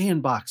open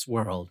sandbox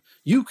world.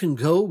 You can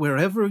go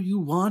wherever you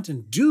want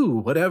and do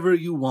whatever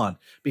you want,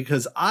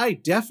 because I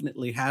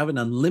definitely have an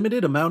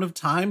unlimited amount of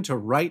time to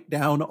write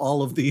down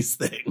all of these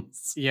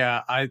things.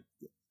 Yeah,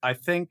 I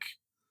think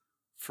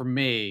for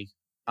me,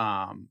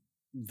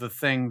 the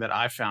thing that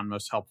I found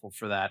most helpful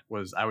for that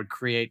was I would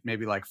create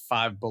maybe like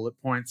 5 bullet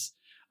points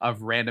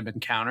of random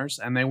encounters,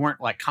 and they weren't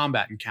like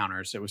combat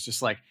encounters. It was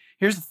just like,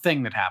 here's the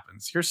thing that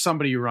happens. Here's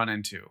somebody you run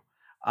into.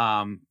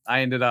 I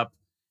ended up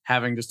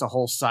having just a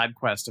whole side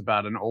quest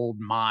about an old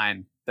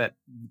mine that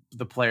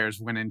the players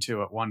went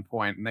into at one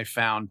point, and they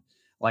found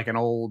like an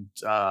old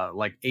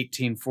like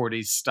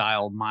 1840s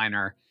style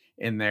miner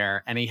in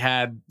there, and he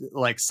had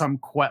like some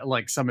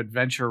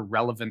adventure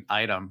relevant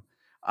item.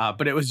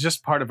 But it was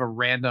just part of a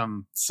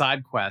random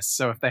side quest.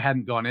 So if they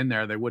hadn't gone in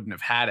there, they wouldn't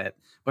have had it.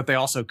 But they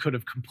also could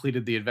have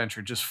completed the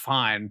adventure just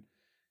fine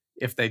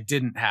if they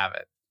didn't have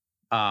it.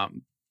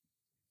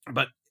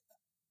 But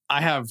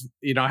I had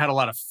a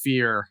lot of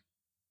fear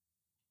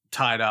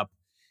tied up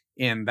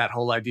in that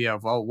whole idea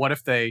of, oh, what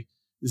if they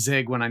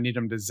zig when I need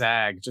them to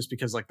zag? Just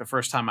because like the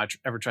first time I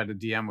ever tried to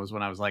DM was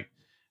when I was like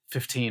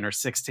 15 or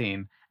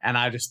 16. And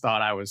I just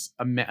thought I was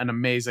an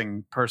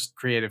amazing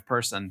creative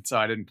person. So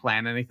I didn't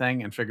plan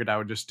anything and figured I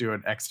would just do it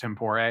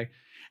extempore.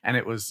 And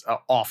it was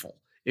awful.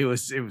 It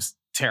was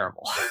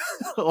terrible.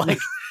 Like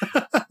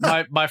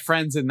my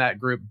friends in that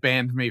group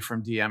banned me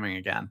from DMing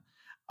again.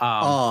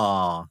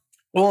 Well,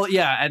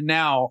 yeah. And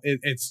now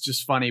it's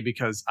just funny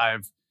because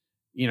I've,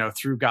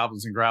 through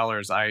Goblins and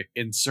Growlers, I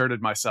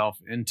inserted myself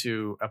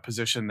into a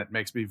position that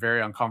makes me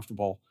very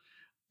uncomfortable,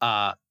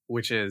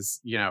 which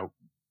is,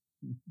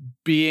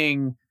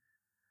 being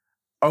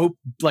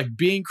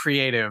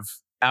creative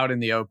out in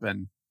the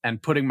open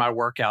and putting my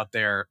work out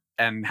there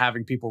and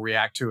having people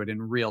react to it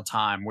in real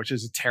time, which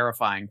is a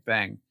terrifying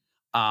thing.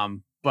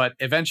 But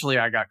eventually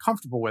I got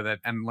comfortable with it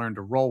and learned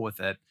to roll with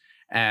it.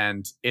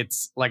 And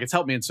it's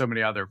helped me in so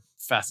many other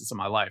facets of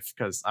my life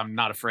because I'm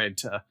not afraid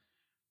to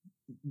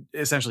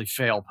essentially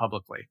fail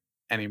publicly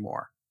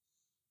anymore.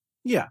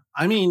 Yeah.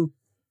 I mean,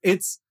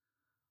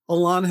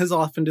 Alon has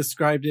often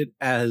described it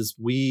as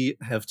we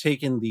have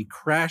taken the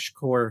crash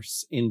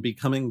course in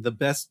becoming the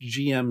best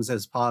GMs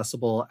as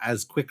possible,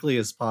 as quickly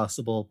as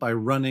possible, by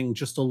running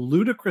just a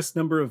ludicrous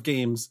number of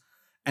games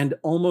and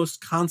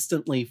almost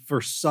constantly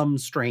for some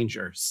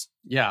strangers.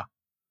 Yeah.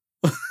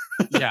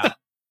 Yeah.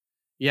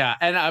 Yeah.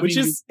 And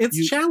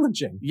it's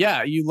challenging.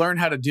 Yeah. You learn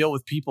how to deal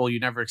with people you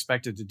never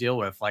expected to deal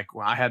with. Like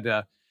when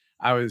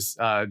I was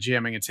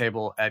GMing a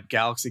table at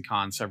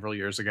GalaxyCon several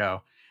years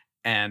ago,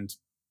 and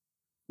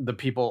the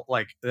people,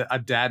 like a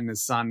dad and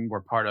his son,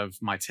 were part of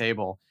my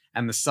table,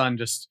 and the son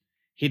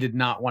he did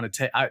not want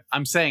to take.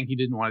 I'm saying he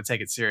didn't want to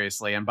take it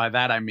seriously, and by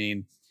that I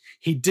mean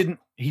he didn't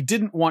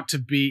want to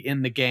be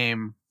in the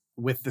game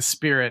with the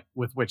spirit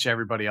with which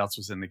everybody else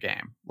was in the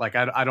game. Like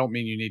I don't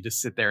mean you need to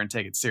sit there and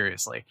take it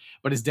seriously,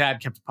 but his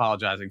dad kept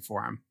apologizing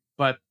for him.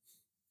 But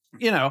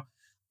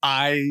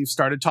I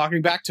started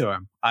talking back to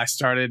him. I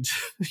started,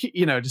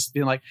 just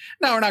being like,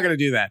 no, we're not going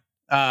to do that.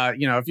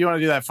 If you want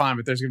to do that, fine,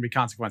 but there's going to be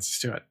consequences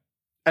to it.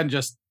 And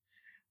just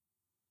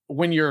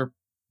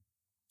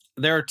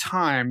there are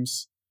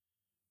times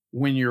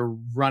when you're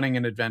running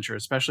an adventure,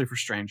 especially for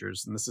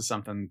strangers, and this is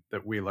something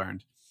that we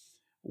learned,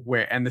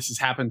 and this has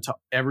happened to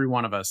every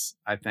one of us,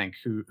 I think,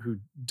 who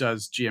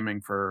does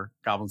GMing for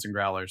Goblins and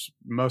Growlers.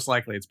 Most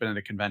likely it's been at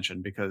a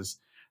convention, because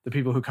the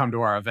people who come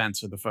to our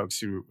events are the folks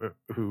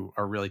who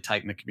are really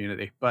tight in the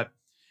community. But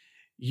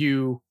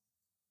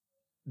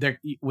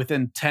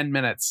within 10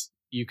 minutes,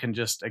 you can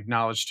just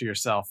acknowledge to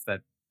yourself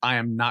that I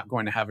am not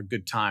going to have a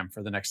good time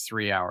for the next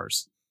 3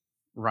 hours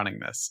running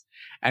this.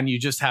 And you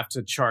just have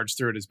to charge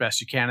through it as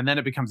best you can. And then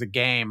it becomes a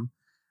game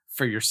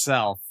for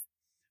yourself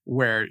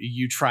where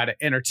you try to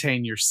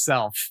entertain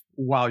yourself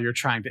while you're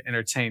trying to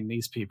entertain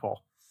these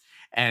people.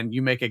 And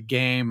you make a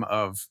game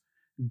of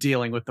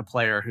dealing with the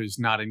player who's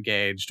not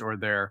engaged, or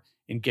they're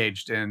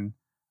engaged in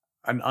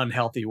an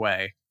unhealthy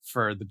way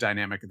for the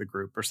dynamic of the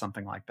group or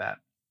something like that.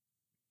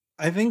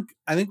 I think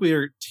we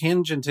are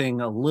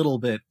tangenting a little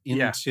bit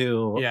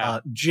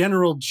into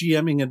general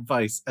GMing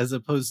advice as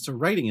opposed to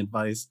writing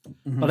advice.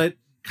 Mm-hmm. But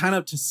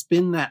to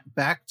spin that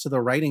back to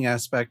the writing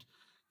aspect,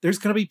 there's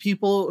going to be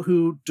people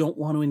who don't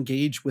want to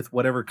engage with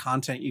whatever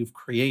content you've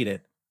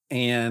created.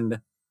 And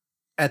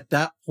at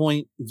that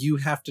point, you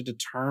have to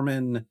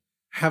determine,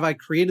 have I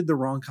created the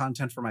wrong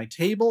content for my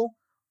table,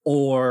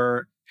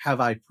 or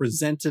have I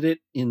presented it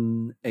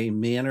in a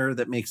manner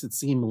that makes it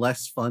seem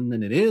less fun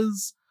than it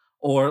is?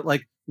 Or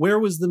where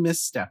was the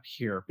misstep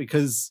here?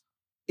 Because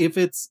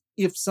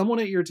if someone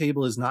at your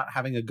table is not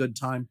having a good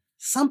time,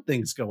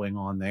 something's going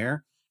on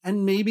there.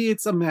 And maybe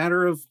it's a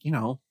matter of,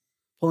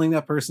 pulling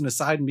that person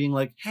aside and being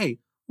like, hey,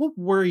 what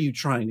were you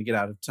trying to get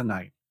out of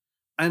tonight?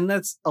 And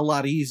that's a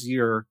lot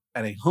easier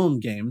at a home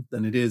game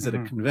than it is at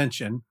a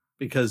convention,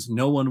 because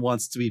no one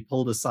wants to be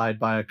pulled aside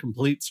by a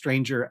complete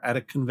stranger at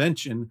a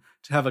convention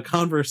to have a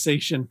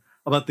conversation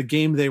about the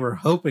game they were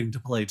hoping to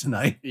play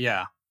tonight.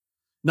 Yeah.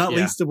 Not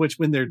least of which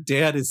when their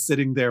dad is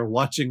sitting there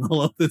watching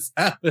all of this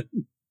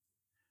happen.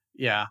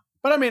 Yeah.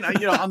 But I mean,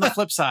 on the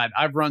flip side,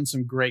 I've run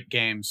some great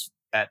games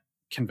at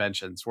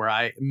conventions where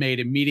I made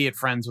immediate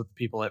friends with the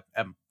people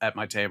at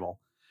my table.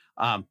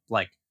 The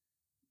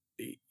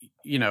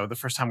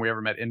first time we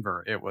ever met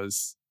Inver, it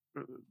was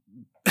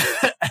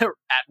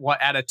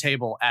at a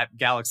table at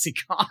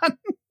GalaxyCon.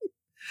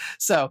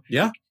 So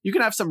yeah, you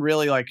can have some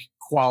really like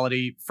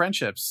quality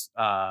friendships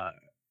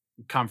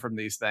come from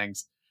these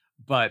things,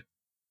 but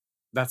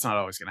that's not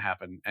always going to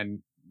happen. And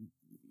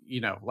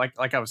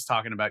like I was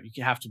talking about,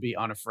 you have to be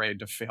unafraid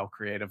to fail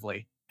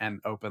creatively and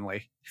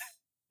openly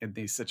in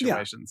these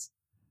situations.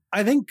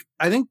 I think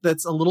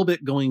that's a little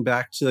bit going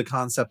back to the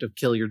concept of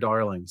kill your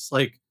darlings.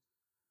 Like,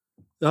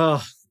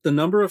 the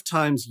number of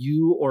times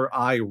you or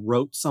I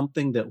wrote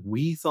something that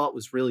we thought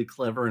was really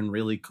clever and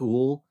really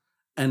cool,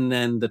 and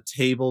then the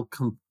table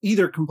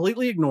either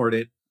completely ignored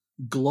it,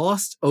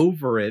 glossed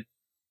over it,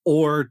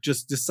 or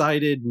just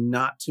decided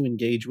not to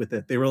engage with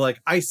it. They were like,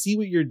 I see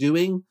what you're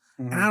doing,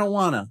 and I don't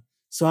wanna,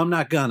 so I'm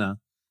not gonna.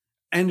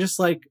 And just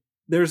like,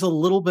 there's a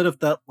little bit of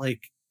that,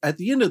 like, at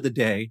the end of the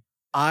day,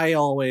 I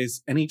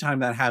always,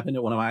 anytime that happened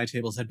at one of my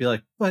tables, I'd be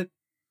like, but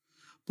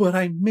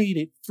I made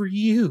it for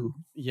you.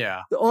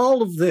 Yeah.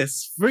 All of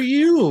this for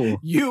you.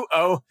 You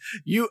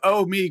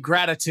owe me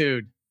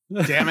gratitude.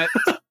 Damn it.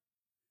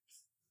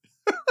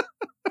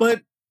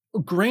 But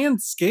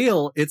grand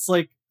scale, it's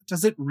like,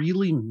 does it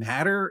really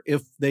matter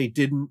if they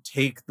didn't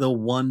take the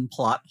one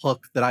plot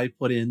hook that I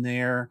put in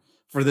there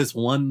for this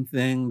one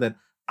thing that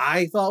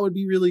I thought would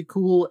be really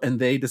cool and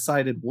they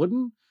decided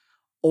wouldn't?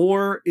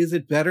 Or is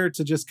it better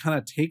to just kind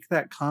of take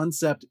that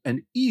concept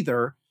and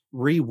either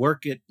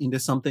rework it into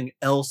something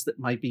else that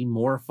might be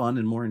more fun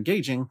and more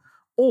engaging,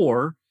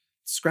 or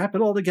scrap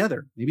it all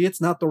together? Maybe it's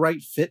not the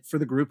right fit for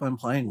the group I'm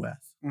playing with.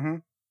 Mm-hmm.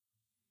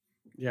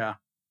 Yeah.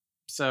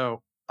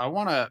 So I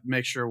want to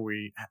make sure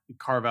we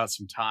carve out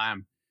some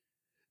time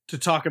to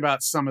talk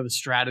about some of the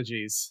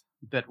strategies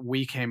that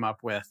we came up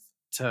with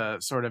to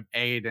sort of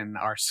aid in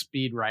our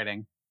speed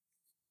writing,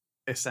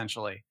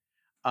 essentially.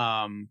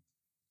 And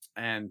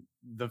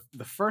the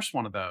first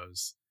one of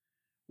those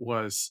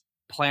was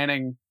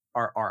planning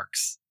our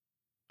arcs.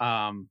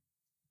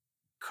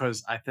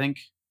 Because I think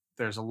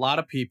there's a lot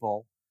of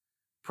people,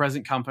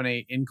 present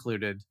company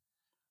included,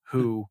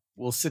 who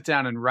will sit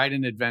down and write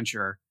an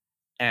adventure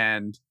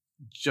and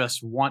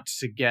just want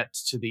to get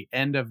to the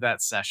end of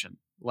that session.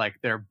 Like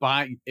they're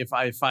buying, if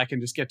I can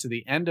just get to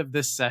the end of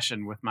this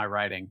session with my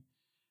writing,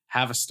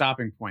 have a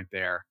stopping point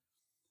there,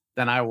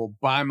 then I will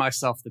buy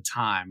myself the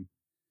time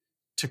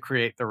to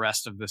create the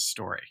rest of this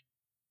story.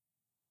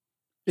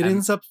 It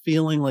ends up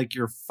feeling like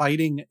you're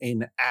fighting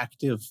an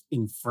active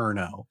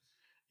inferno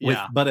with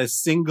but a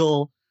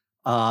single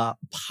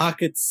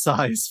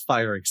pocket-sized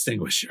fire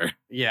extinguisher.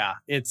 Yeah,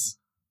 it's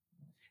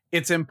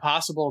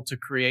impossible to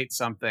create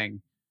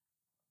something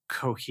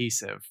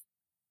cohesive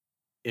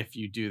if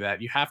you do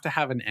that. You have to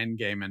have an end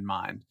game in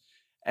mind.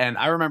 And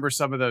I remember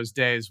some of those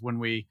days when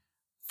we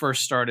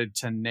first started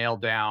to nail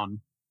down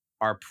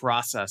our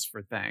process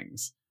for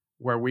things,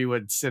 where we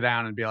would sit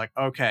down and be like,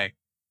 okay,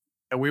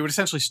 and we would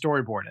essentially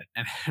storyboard it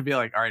and be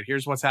like, all right,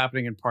 here's what's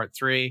happening in part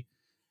 3.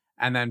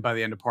 And then by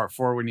the end of part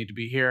 4, we need to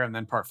be here, and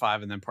then part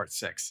 5, and then part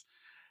 6.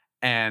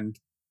 And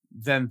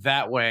then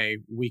that way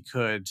we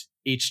could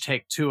each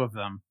take 2 of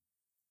them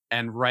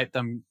and write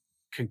them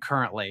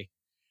concurrently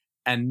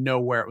and know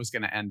where it was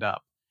going to end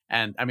up.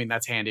 And I mean,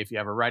 that's handy if you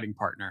have a writing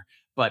partner,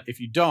 but if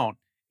you don't,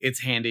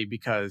 it's handy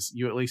because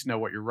you at least know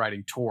what you're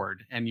writing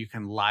toward and you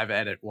can live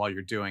edit while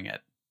you're doing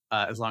it,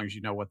 as long as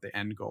you know what the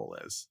end goal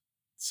is.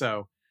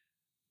 So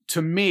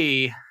to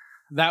me,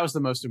 that was the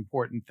most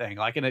important thing.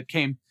 Like, and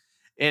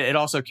it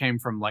also came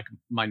from like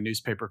my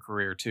newspaper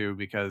career too,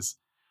 because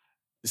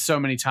so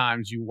many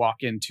times you walk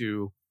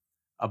into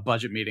a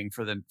budget meeting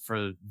for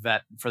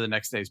the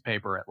next day's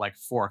paper at like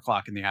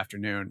 4:00 in the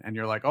afternoon, and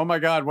you're like, oh my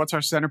God, what's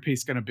our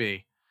centerpiece going to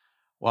be?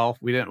 Well,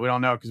 we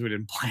don't know because we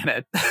didn't plan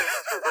it.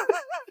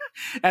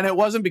 And it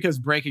wasn't because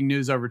breaking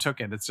news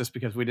overtook it. It's just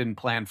because we didn't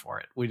plan for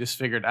it. We just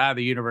figured,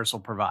 the universe will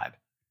provide.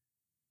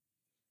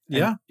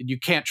 Yeah. And you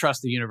can't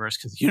trust the universe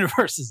because the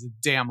universe is a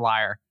damn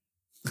liar.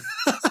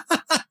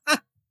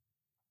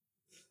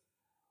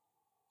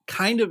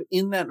 Kind of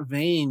in that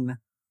vein,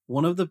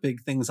 one of the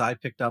big things I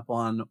picked up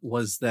on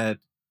was that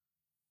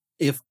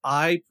if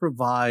I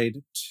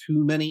provide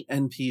too many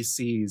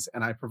NPCs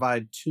and I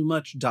provide too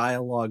much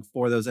dialogue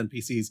for those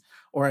NPCs,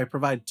 or I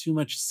provide too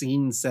much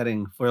scene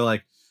setting for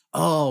like,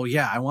 oh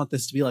yeah, I want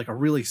this to be like a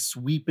really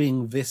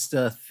sweeping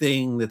vista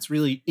thing that's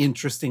really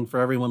interesting for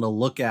everyone to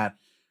look at.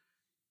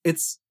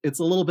 It's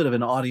a little bit of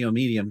an audio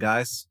medium,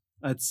 guys.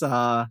 It's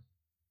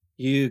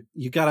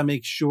you got to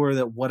make sure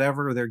that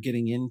whatever they're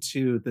getting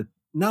into, that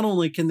not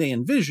only can they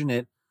envision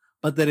it,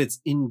 but that it's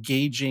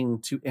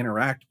engaging to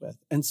interact with.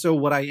 And so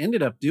what I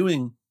ended up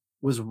doing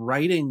was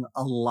writing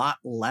a lot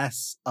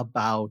less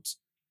about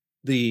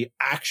the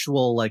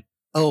actual, like,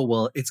 oh,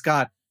 well, it's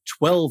got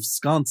 12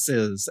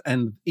 sconces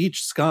and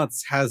each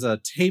sconce has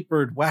a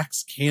tapered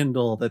wax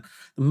candle that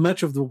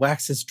much of the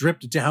wax has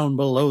dripped down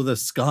below the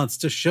sconce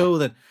to show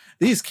that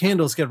these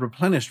candles get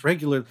replenished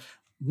regularly.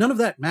 None of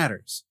that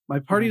matters. My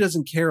party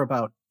doesn't care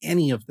about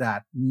any of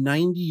that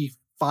 95%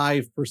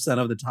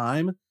 of the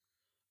time.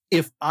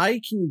 If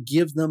I can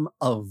give them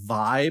a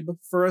vibe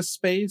for a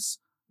space,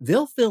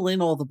 they'll fill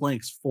in all the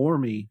blanks for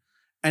me.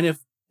 And if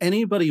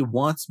anybody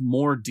wants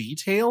more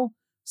detail,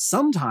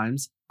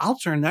 sometimes I'll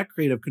turn that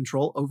creative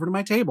control over to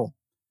my table,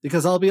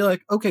 because I'll be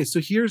like, okay, so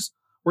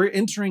we're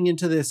entering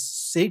into this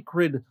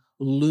sacred,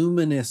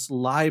 luminous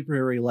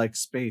library-like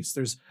space.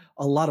 There's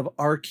a lot of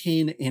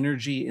arcane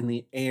energy in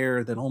the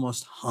air that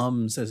almost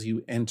hums as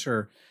you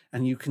enter,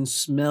 and you can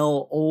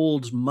smell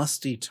old,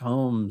 musty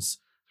tomes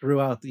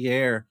throughout the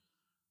air.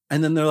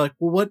 And then they're like,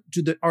 well,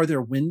 are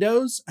there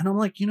windows? And I'm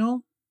like,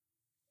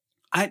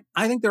 I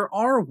think there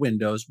are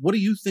windows. What do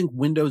you think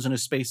windows in a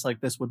space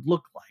like this would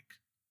look like?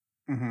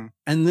 Mm-hmm.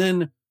 And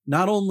then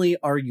not only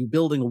are you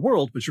building a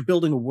world, but you're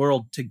building a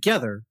world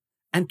together.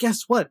 And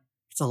guess what?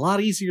 It's a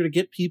lot easier to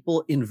get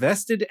people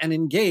invested and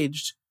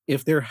engaged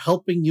if they're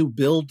helping you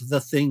build the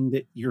thing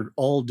that you're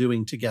all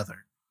doing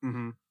together.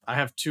 Mm-hmm. I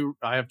have two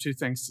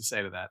things to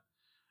say to that.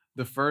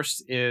 The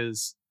first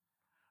is,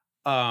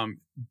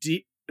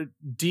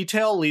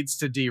 detail leads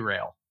to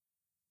derail.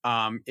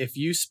 If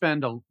you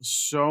spend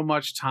so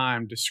much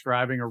time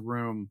describing a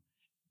room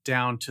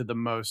down to the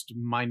most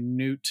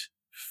minute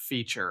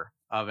feature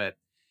of it,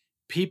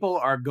 people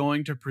are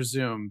going to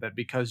presume that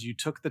because you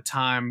took the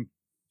time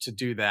to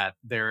do that,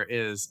 there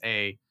is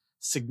a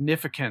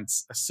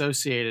significance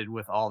associated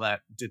with all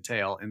that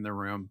detail in the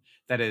room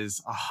that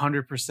is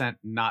 100%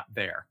 not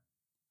there.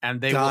 And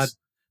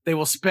they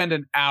will spend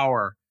an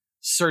hour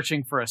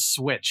searching for a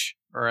switch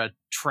or a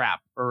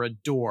trap or a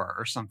door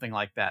or something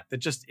like that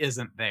just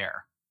isn't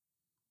there.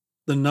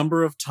 The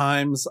number of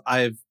times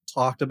I've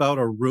talked about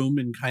a room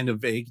in kind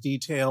of vague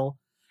detail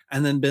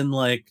and then been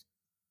like,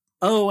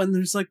 oh, and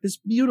there's like this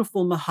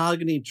beautiful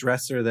mahogany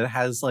dresser that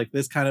has like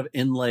this kind of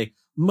inlay,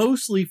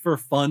 mostly for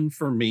fun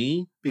for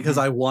me, because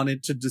I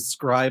wanted to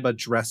describe a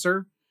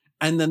dresser.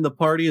 And then the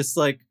party is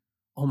like,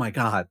 oh my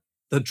God,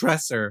 the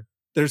dresser.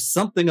 There's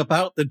something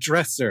about the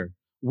dresser.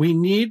 We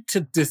need to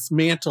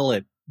dismantle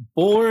it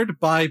board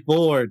by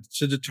board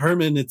to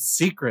determine its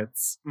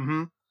secrets.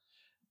 Mm-hmm.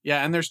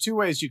 Yeah, and there's two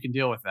ways you can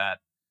deal with that.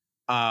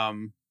 I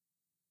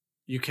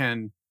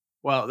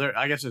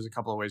guess there's a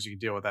couple of ways you can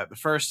deal with that. The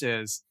first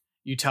is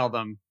you tell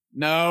them,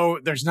 no,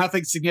 there's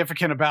nothing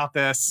significant about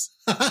this,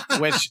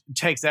 which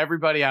takes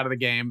everybody out of the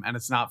game and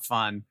it's not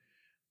fun.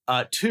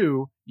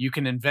 Two, you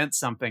can invent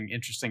something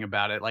interesting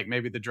about it. Like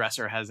maybe the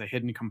dresser has a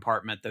hidden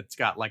compartment that's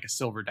got like a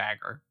silver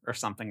dagger or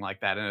something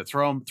like that. And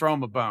throw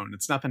them a bone.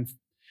 It's nothing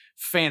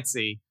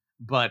fancy,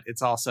 but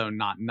it's also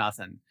not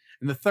nothing.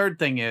 And the third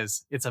thing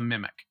is it's a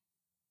mimic.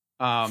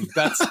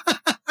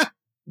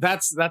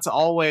 That's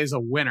always a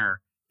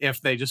winner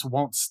if they just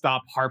won't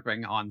stop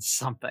harping on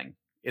something.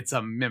 It's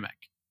a mimic.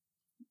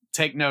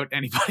 Take note,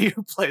 anybody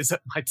who plays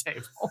at my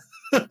table.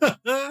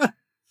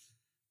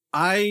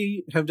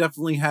 I have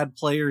definitely had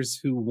players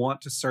who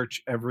want to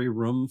search every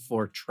room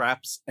for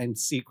traps and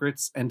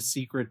secrets and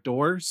secret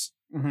doors,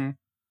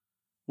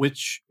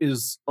 which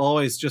is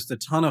always just a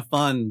ton of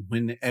fun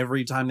when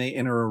every time they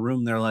enter a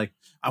room, they're like,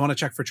 I want to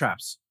check for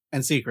traps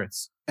and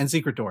secrets and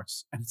secret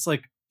doors. And it's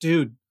like,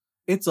 dude,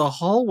 it's a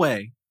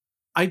hallway.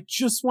 I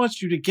just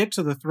want you to get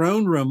to the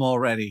throne room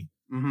already.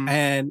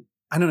 And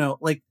I don't know,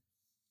 like,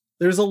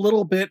 there's a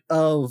little bit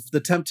of the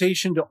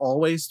temptation to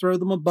always throw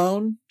them a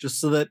bone just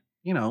so that,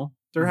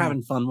 they're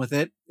having fun with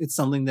it. It's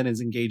something that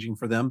is engaging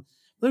for them.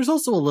 There's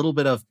also a little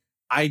bit of,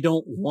 I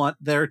don't want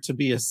there to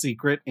be a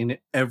secret in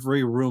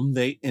every room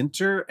they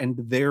enter, and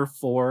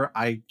therefore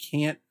I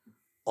can't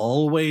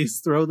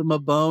always throw them a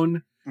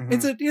bone.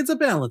 It's a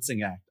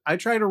balancing act. I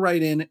try to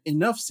write in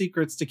enough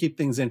secrets to keep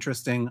things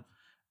interesting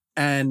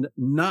and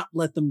not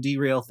let them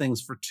derail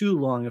things for too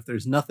long if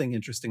there's nothing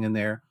interesting in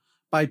there,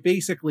 by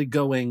basically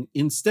going,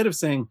 instead of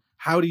saying,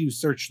 how do you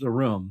search the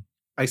room?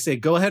 I say,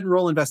 go ahead and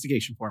roll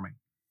investigation for me.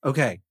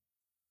 Okay.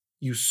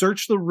 You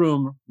search the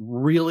room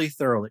really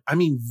thoroughly. I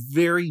mean,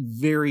 very,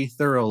 very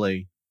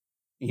thoroughly.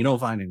 And you don't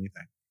find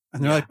anything.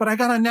 And they're like, but I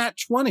got a nat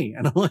 20.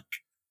 And I'm like,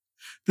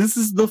 this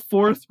is the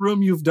fourth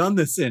room you've done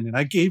this in. And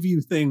I gave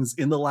you things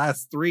in the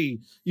last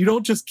 3. You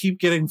don't just keep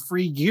getting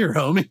free gear,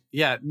 homie.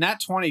 Yeah. Nat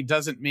 20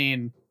 doesn't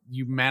mean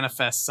you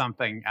manifest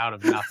something out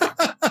of nothing.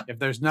 If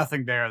there's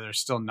nothing there, there's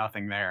still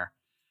nothing there.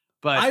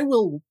 But I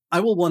will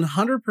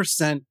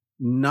 100%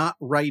 not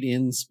write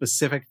in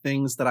specific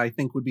things that I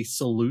think would be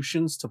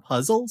solutions to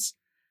puzzles.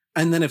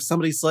 And then if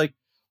somebody's like,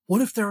 what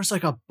if there was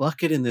like a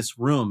bucket in this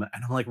room?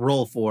 And I'm like,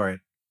 roll for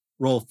it.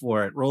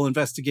 Roll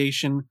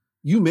investigation.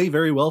 You may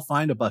very well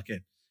find a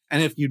bucket.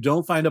 And if you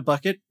don't find a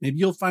bucket, maybe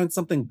you'll find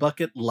something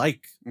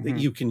bucket-like that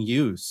Mhm. you can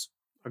use.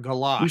 A Who's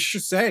galosh. to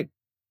say?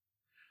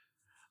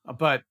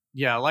 But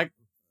yeah,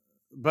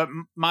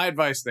 my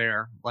advice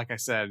there, like I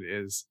said,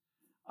 is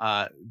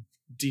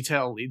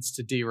detail leads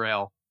to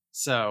derail.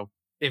 So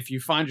if you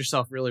find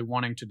yourself really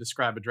wanting to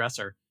describe a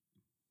dresser,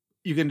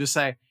 you can just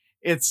say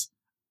it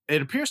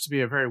appears to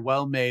be a very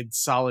well-made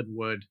solid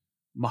wood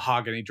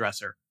mahogany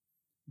dresser.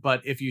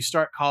 But if you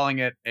start calling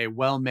it a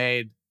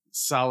well-made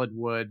solid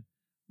wood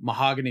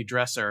mahogany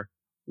dresser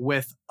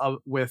with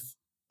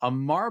a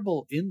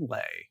marble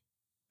inlay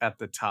at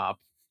the top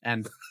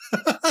and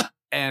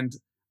and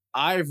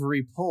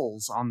ivory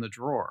pulls on the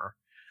drawer,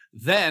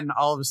 then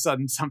all of a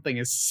sudden something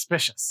is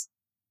suspicious.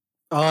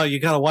 Oh, you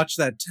got to watch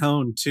that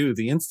tone too.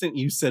 The instant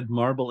you said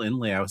marble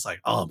inlay, I was like,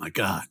 oh my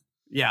God,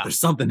 Yeah. there's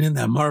something in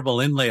that marble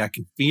inlay. I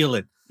can feel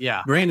it.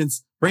 Yeah.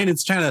 Brandon's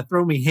trying to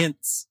throw me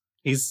hints.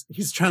 He's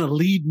trying to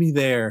lead me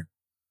there.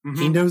 Mhm.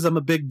 He knows I'm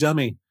a big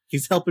dummy.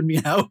 He's helping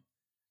me out.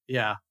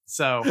 Yeah.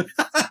 So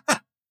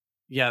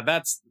yeah,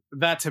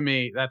 that to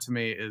me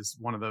is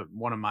one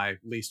of my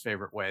least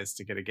favorite ways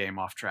to get a game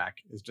off track,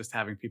 is just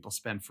having people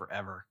spend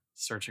forever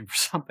searching for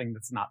something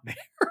that's not there.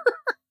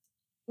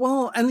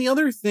 Well, and the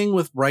other thing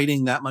with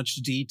writing that much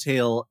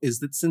detail is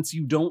that since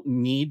you don't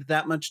need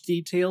that much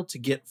detail to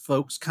get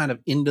folks kind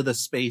of into the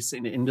space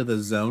and into the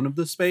zone of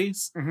the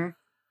space, Mhm.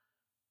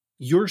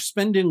 you're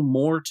spending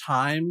more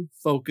time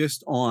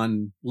focused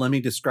on, let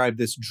me describe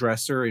this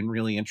dresser in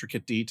really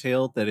intricate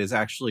detail that is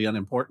actually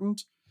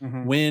unimportant,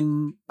 Mhm.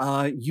 when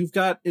you've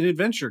got an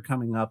adventure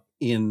coming up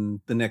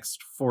in the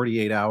next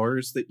 48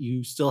 hours that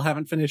you still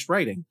haven't finished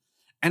writing.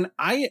 And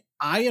I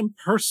am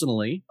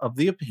personally of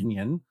the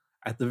opinion,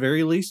 at the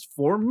very least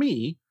for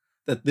me,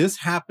 that this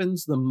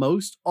happens the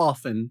most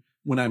often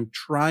when I'm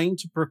trying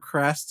to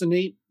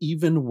procrastinate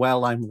even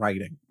while I'm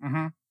writing.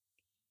 Mhm.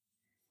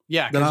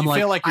 Yeah, Then because I'm you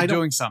feel like, like you're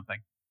doing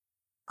something.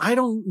 I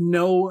don't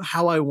know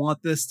how I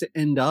want this to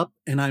end up,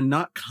 and I'm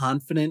not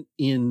confident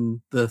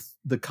in the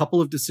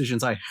couple of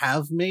decisions I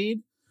have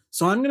made.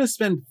 So I'm going to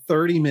spend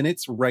 30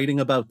 minutes writing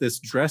about this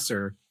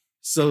dresser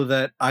so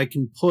that I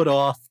can put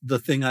off the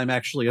thing I'm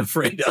actually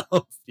afraid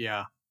of.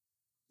 Yeah.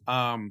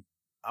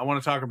 I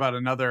want to talk about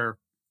another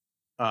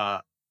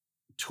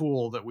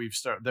tool that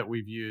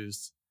we've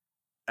used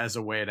as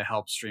a way to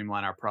help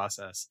streamline our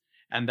process,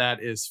 and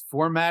that is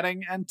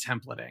formatting and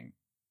templating.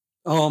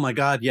 Oh my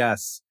God,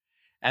 yes.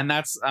 And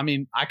that's, I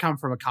mean, I come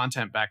from a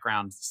content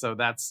background, so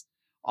that's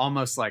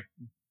almost like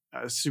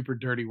super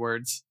dirty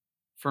words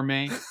for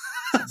me.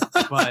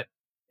 But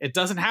it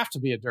doesn't have to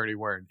be a dirty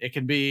word. It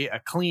can be a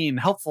clean,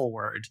 helpful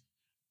word,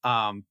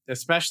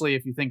 especially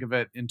if you think of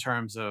it in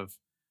terms of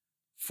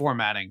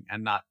formatting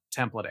and not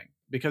templating.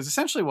 Because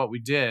essentially what we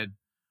did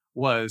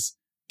was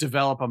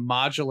develop a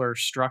modular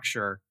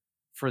structure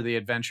for the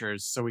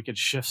adventures so we could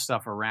shift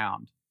stuff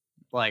around.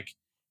 Like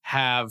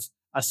have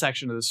a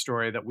section of the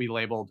story that we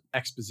labeled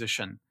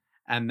exposition,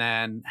 and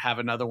then have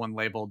another one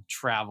labeled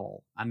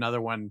travel,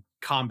 another one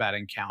combat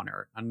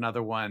encounter,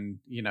 another one,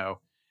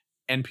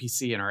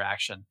 NPC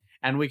interaction.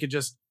 And we could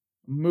just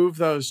move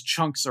those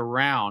chunks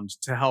around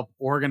to help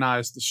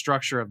organize the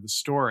structure of the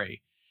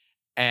story.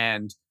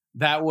 And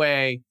that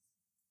way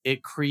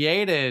it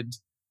created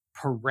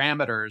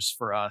parameters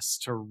for us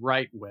to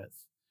write with,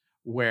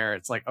 where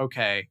it's like,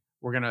 okay,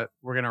 we're going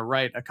to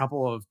write a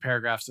couple of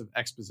paragraphs of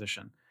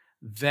exposition.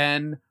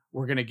 Then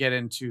we're going to get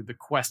into the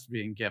quest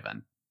being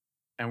given,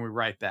 and we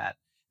write that.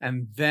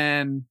 And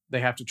then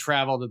they have to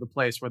travel to the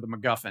place where the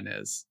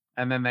MacGuffin is.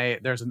 And then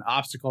there's an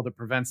obstacle that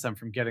prevents them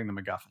from getting the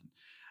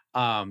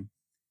MacGuffin.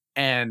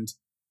 And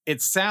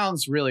it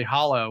sounds really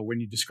hollow when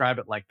you describe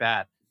it like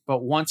that.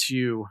 But once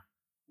you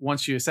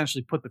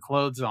essentially put the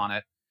clothes on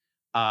it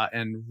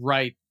and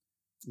write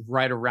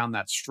around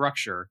that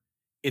structure,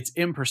 it's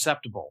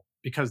imperceptible,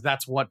 because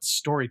that's what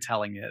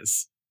storytelling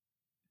is.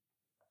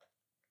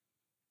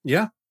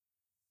 Yeah.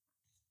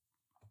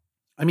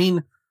 I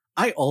mean,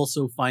 I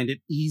also find it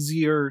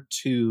easier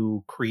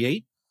to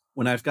create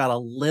when I've got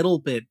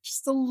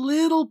just a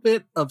little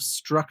bit of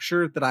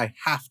structure that I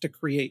have to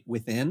create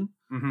within.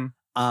 Mm-hmm.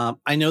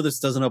 I know this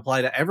doesn't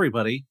apply to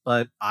everybody,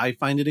 but I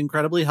find it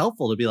incredibly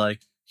helpful to be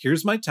like,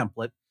 here's my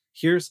template.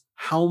 Here's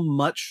how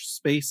much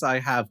space I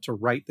have to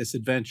write this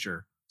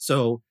adventure.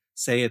 So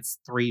say it's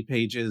 3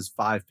 pages,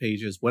 5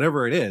 pages,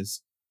 whatever it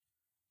is.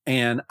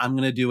 And I'm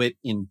going to do it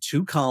in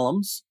 2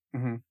 columns.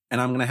 Mm-hmm. And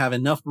I'm going to have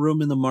enough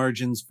room in the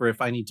margins for if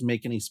I need to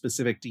make any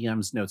specific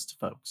DM's notes to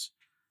folks.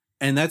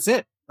 And that's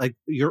it. Like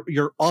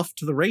you're off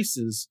to the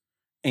races.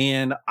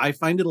 And I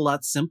find it a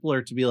lot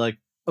simpler to be like,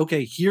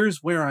 okay,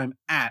 here's where I'm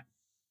at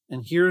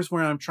and here's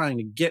where I'm trying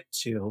to get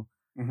to.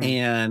 Mm-hmm.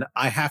 And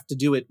I have to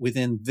do it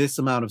within this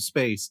amount of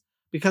space,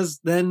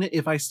 because then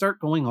if I start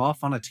going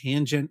off on a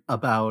tangent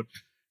about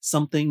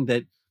something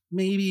that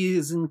maybe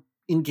isn't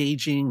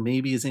engaging,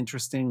 maybe is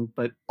interesting,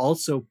 but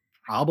also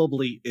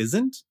probably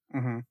isn't,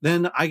 Mm-hmm.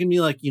 then I can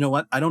be like, you know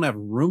what? I don't have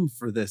room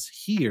for this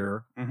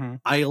here. Mm-hmm.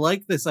 I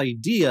like this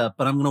idea,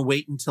 but I'm going to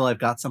wait until I've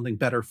got something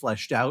better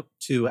fleshed out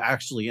to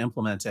actually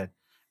implement it.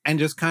 and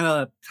just kind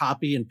of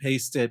copy and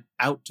paste it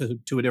out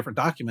to a different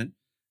document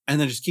and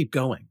then just keep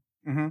going.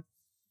 Mm-hmm.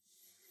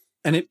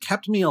 And it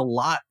kept me a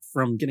lot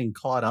from getting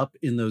caught up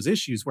in those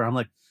issues where I'm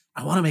like,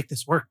 I want to make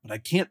this work, but I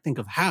can't think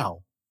of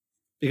how.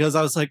 Because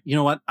I was like, you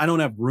know what? I don't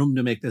have room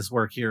to make this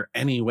work here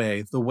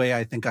anyway, the way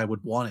I think I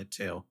would want it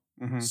to.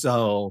 Mm-hmm.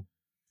 So,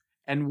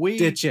 and we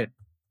ditch it.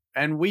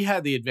 And we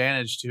had the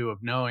advantage too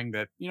of knowing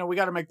that, we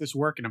got to make this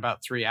work in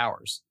about 3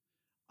 hours,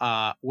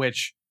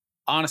 which,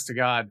 honest to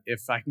God,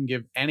 if I can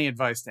give any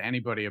advice to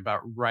anybody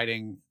about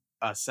writing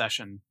a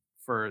session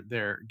for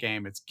their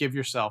game, it's give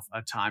yourself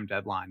a time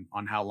deadline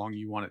on how long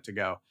you want it to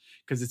go.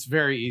 Because it's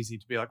very easy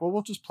to be like, well,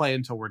 we'll just play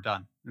until we're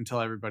done, until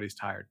everybody's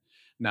tired.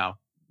 No,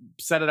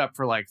 set it up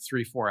for like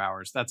 3-4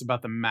 hours. That's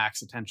about the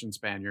max attention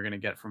span you're going to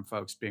get from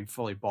folks being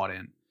fully bought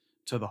in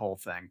to the whole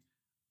thing.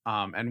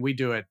 And we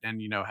do it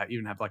and,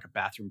 even have like a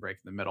bathroom break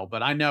in the middle.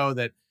 But I know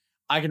that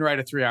I can write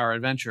a 3-hour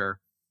adventure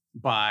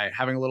by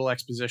having a little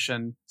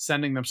exposition,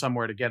 sending them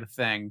somewhere to get a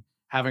thing,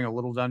 having a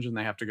little dungeon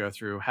they have to go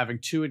through, having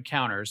 2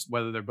 encounters,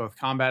 whether they're both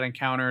combat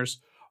encounters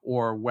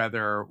or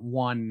whether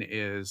one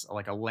is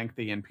like a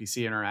lengthy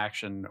NPC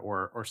interaction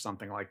or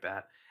something like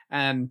that.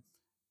 And,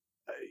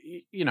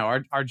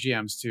 our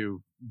GMs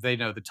too, they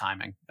know the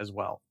timing as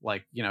well.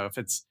 Like, if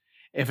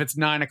it's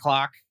 9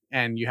 o'clock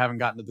and you haven't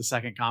gotten to the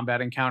second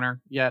combat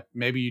encounter yet,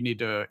 maybe you need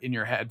to, in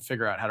your head,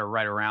 figure out how to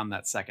write around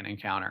that second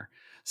encounter.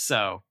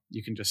 So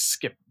you can just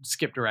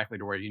skip directly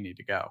to where you need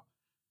to go.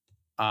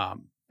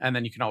 And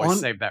then you can always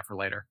save that for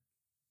later.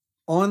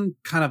 On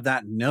kind of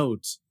that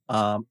note,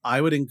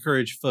 I would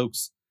encourage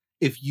folks,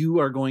 if you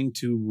are going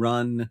to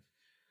run,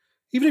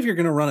 even if you're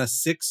going to run a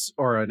 6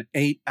 or an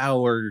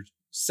 8-hour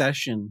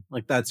session,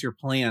 like that's your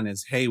plan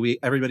is, hey,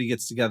 everybody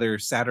gets together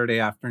Saturday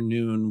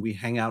afternoon, we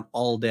hang out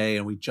all day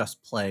and we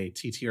just play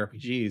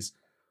TTRPGs.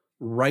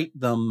 Write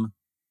them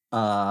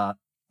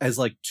as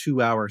like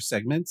 2-hour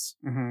segments,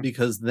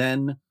 because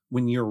then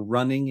when you're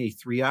running a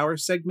 3-hour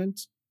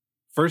segment,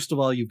 first of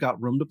all, you've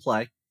got room to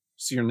play,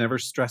 so you're never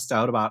stressed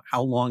out about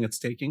how long it's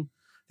taking.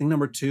 Thing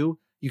number 2,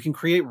 you can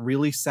create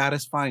really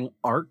satisfying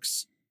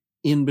arcs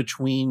in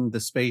between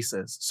the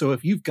spaces. So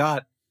if you've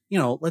got,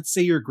 let's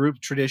say your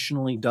group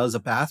traditionally does a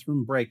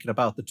bathroom break at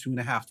about the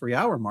 2.5-3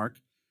 hour mark,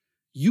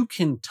 you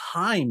can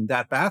time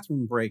that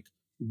bathroom break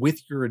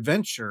with your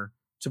adventure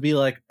to be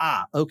like,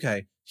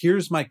 okay,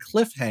 here's my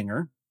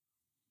cliffhanger,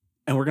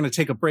 and we're going to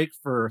take a break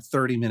for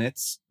 30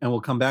 minutes and we'll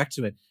come back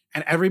to it.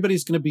 And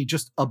everybody's going to be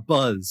just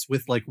abuzz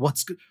with like,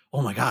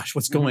 oh my gosh,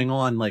 what's going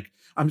on? Like,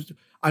 I'm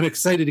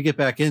excited to get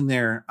back in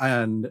there.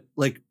 And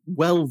like,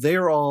 well,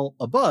 they're all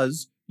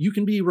abuzz. You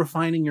can be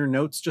refining your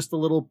notes just a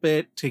little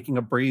bit, taking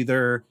a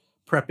breather,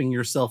 prepping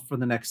yourself for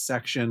the next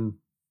section,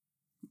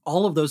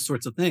 all of those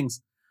sorts of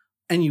things.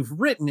 And you've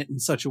written it in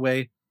such a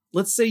way,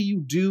 let's say you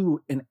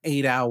do an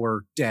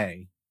 8-hour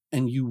day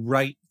and you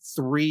write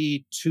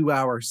 3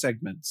 2-hour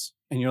segments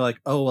and you're like,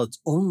 oh, well, it's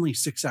only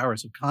 6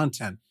 hours of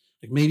content.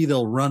 Like maybe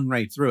they'll run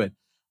right through it.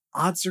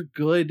 Odds are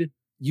good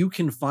you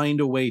can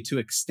find a way to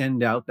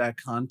extend out that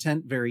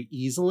content very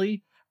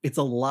easily. It's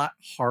a lot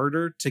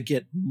harder to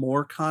get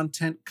more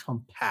content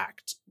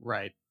compact.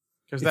 Right.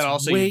 Because then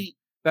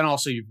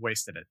also you've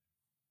wasted it.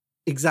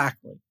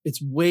 Exactly.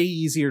 It's way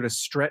easier to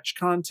stretch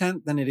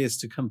content than it is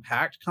to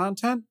compact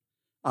content.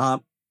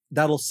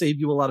 That'll save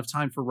you a lot of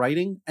time for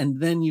writing. And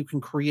then you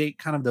can create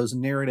kind of those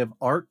narrative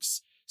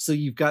arcs. So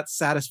you've got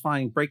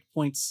satisfying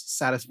breakpoints,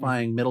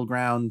 satisfying middle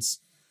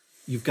grounds.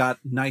 You've got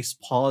nice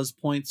pause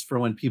points for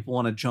when people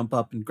want to jump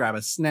up and grab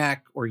a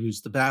snack or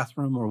use the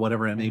bathroom or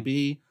whatever it may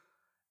be.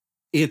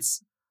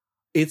 It's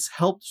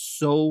helped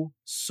so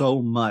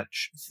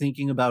much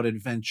thinking about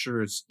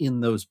adventures in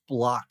those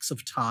blocks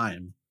of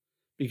time,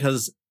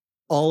 because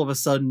all of a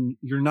sudden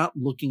you're not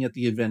looking at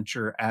the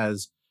adventure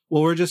as,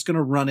 well, we're just going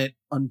to run it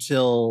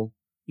until,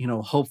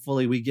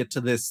 hopefully we get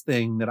to this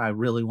thing that I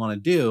really want to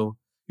do.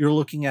 You're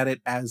looking at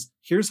it as,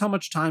 here's how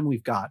much time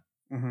we've got.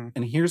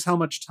 And here's how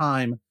much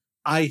time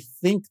I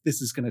think this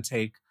is going to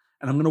take.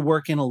 And I'm going to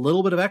work in a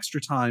little bit of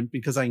extra time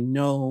because I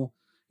know,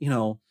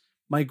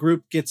 my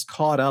group gets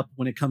caught up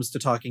when it comes to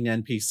talking to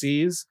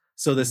NPCs.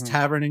 So this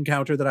tavern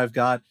encounter that I've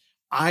got,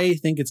 I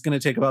think it's going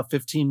to take about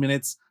 15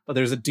 minutes, but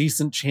there's a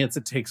decent chance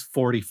it takes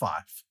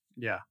 45.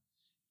 Yeah.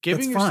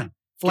 That's fine.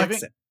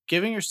 Flex it.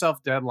 Giving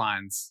yourself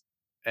deadlines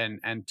and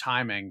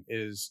timing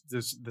is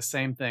the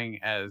same thing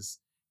as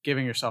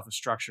giving yourself a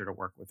structure to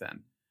work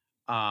within.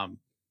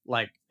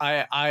 Like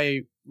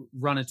I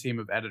run a team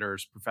of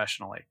editors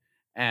professionally,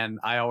 and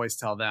I always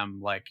tell them,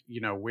 like,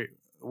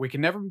 we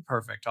can never be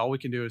perfect. All we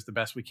can do is the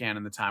best we can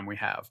in the time we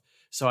have.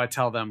 So I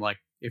tell them, like,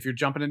 if you're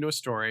jumping into a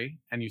story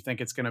and you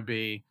think it's going to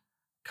be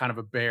kind of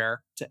a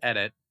bear to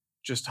edit,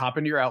 just hop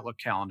into your Outlook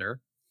calendar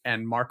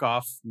and mark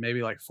off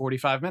maybe like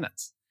 45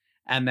 minutes.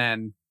 And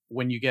then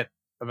when you get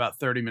about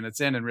 30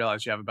 minutes in and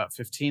realize you have about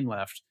 15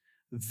 left,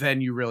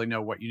 then you really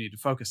know what you need to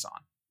focus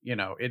on.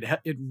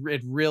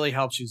 It really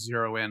helps you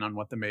zero in on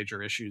what the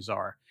major issues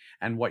are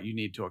and what you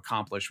need to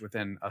accomplish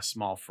within a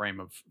small frame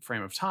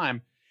of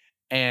time.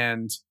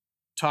 And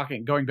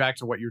going back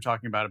to what you were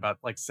talking about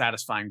like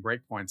satisfying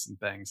breakpoints and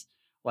things,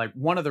 Like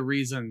one of the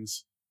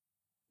reasons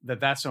that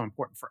that's so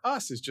important for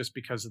us is just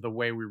because of the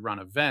way we run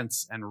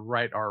events and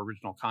write our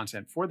original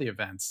content for the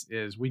events.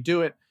 Is we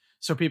do it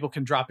so people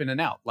can drop in and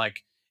out.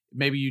 Like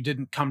maybe you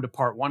didn't come to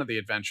part one of the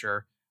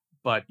adventure,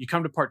 but you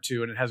come to part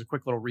two and it has a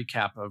quick little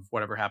recap of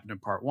whatever happened in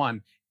part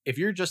one. If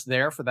you're just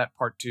there for that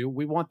part two,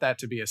 we want that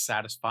to be a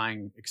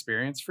satisfying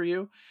experience for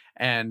you.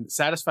 And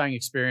satisfying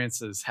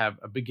experiences have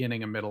a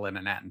beginning, a middle, and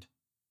an end.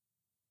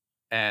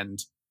 And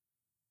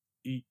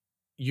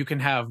you can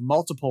have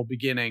multiple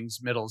beginnings,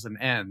 middles, and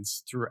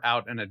ends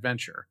throughout an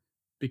adventure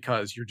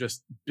because you're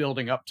just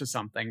building up to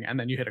something and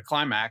then you hit a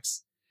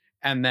climax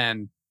and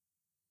then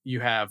you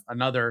have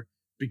another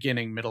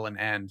beginning, middle, and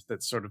end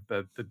that's sort of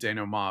the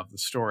denouement of the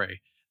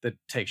story that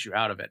takes you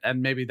out of it.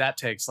 And maybe that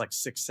takes like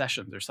 6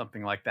 sessions or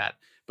something like that.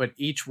 But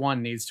each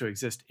one needs to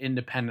exist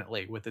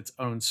independently with its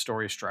own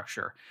story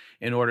structure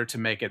in order to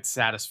make it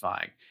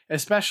satisfying,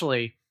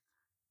 especially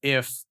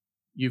if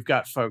you've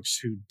got folks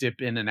who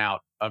dip in and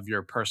out of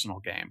your personal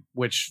game,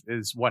 which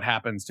is what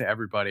happens to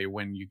everybody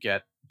when you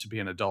get to be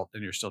an adult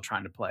and you're still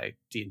trying to play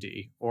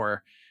D&D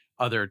or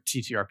other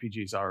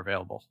TTRPGs are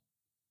available.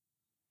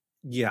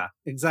 Yeah,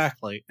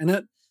 exactly.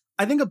 And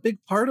I think a big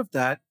part of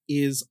that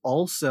is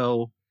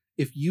also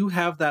if you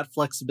have that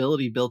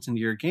flexibility built into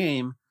your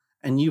game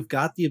and you've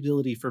got the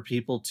ability for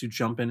people to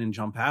jump in and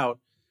jump out,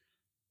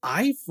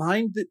 I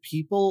find that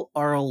people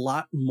are a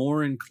lot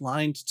more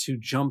inclined to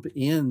jump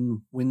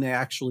in when they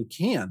actually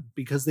can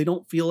because they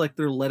don't feel like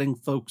they're letting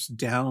folks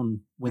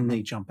down when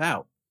they jump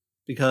out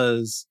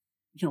because,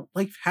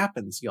 life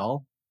happens,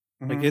 y'all.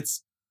 Like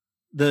it's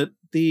the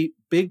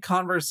big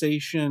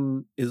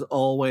conversation is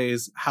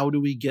always how do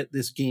we get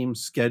this game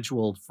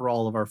scheduled for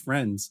all of our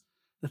friends?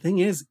 The thing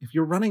is, if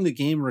you're running the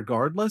game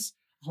regardless,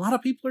 a lot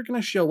of people are going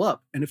to show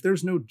up. And if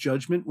there's no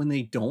judgment when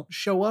they don't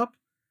show up,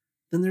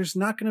 then there's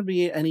not going to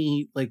be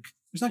any, going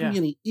to be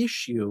any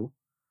issue.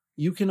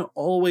 You can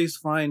always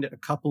find a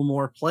couple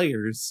more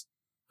players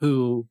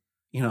who,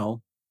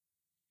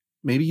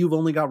 maybe you've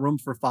only got room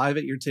for 5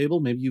 at your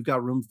table. Maybe you've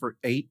got room for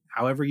 8,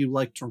 however you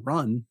like to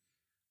run.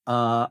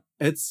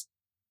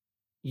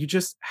 You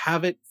just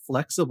have it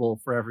flexible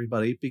for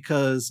everybody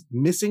because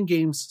missing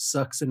games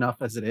sucks enough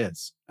as it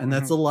is. And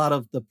that's a lot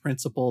of the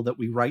principle that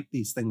we write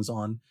these things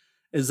on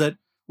is that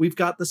we've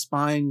got the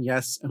spine,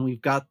 yes, and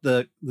we've got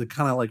the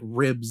kind of like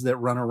ribs that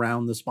run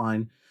around the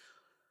spine.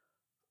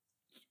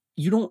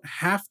 You don't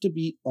have to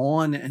be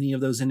on any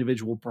of those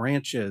individual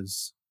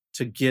branches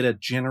to get a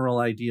general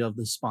idea of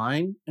the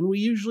spine. And we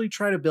usually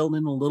try to build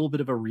in a little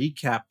bit of a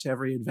recap to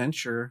every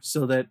adventure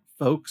so that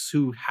folks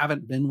who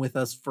haven't been with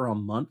us for a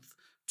month,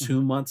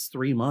 2 months,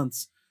 3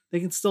 months, they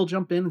can still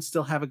jump in and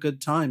still have a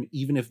good time,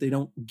 even if they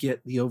don't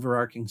get the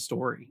overarching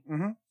story.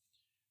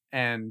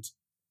 And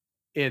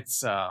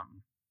it's, I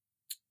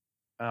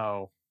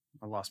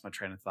lost my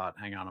train of thought.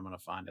 Hang on, I'm going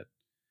to find it.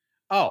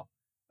 Oh,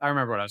 I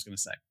remember what I was going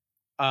to say.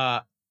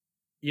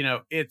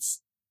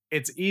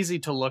 It's easy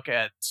to look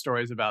at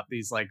stories about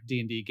these like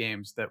D&D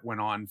games that went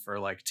on for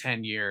like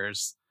 10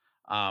 years.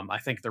 I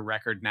think the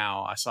record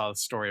now, I saw a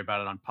story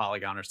about it on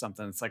Polygon or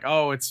something. It's like,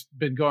 oh, it's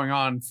been going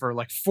on for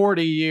like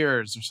 40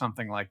 years or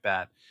something like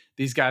that.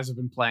 These guys have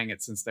been playing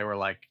it since they were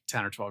like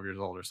 10 or 12 years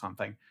old or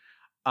something.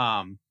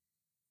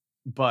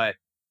 But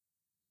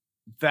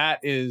that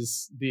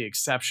is the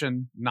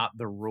exception, not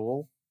the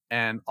rule.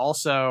 And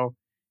also,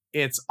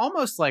 it's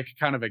almost like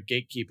kind of a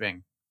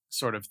gatekeeping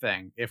sort of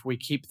thing. If we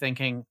keep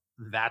thinking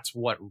that's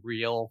what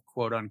real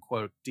quote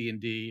unquote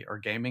D&D or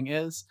gaming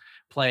is,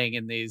 playing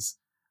in these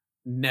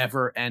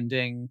never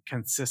ending,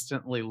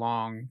 consistently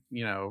long,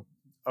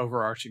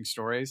 overarching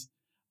stories.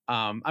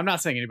 I'm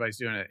not saying anybody's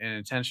doing it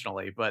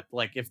intentionally, but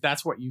like if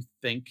that's what you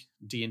think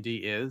D&D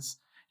is,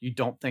 you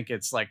don't think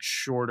it's like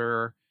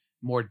shorter,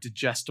 more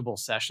digestible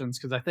sessions.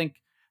 Because I think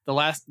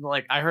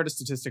I heard a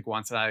statistic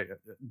once and I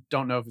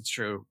don't know if it's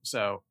true,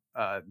 so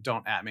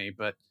don't at me,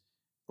 but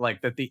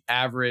like that the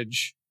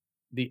average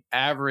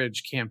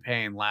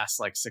campaign lasts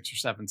like 6 or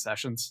 7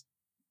 sessions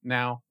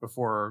now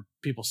before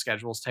people's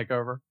schedules take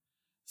over.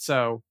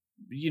 So,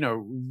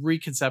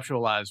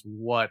 reconceptualize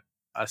what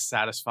a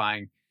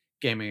satisfying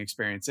gaming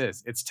experience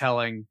is. It's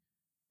telling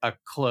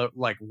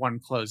one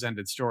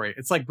close-ended story.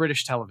 It's like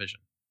British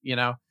television,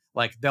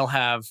 like they'll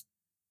have,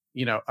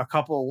 a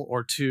couple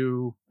or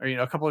 2 or,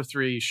 a couple or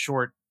 3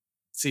 short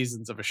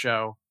seasons of a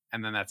show,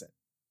 and then that's it.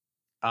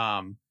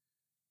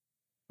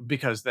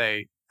 Because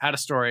they had a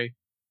story,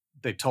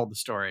 they told the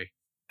story,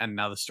 and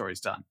now the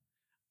story's done.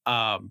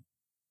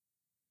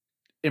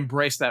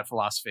 Embrace that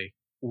philosophy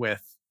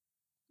with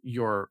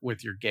your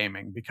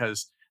gaming,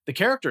 because the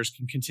characters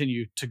can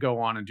continue to go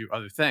on and do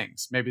other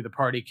things. Maybe the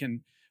party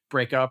can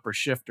break up or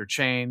shift or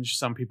change.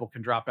 Some people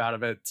can drop out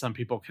of it. Some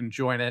people can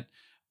join it,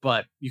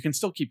 but you can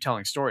still keep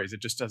telling stories. It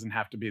just doesn't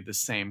have to be the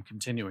same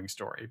continuing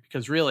story,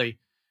 because really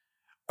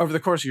over the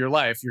course of your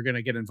life, you're going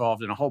to get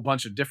involved in a whole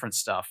bunch of different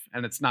stuff,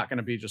 and it's not going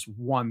to be just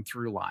one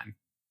through line.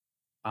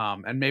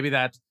 And maybe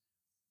that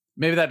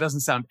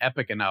doesn't sound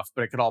epic enough,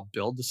 but it could all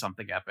build to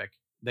something epic.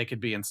 They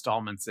could be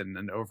installments in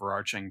an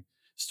overarching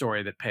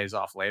story that pays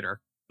off later.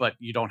 but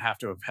you don't have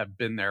to have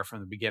been there from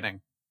the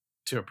beginning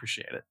to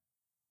appreciate it.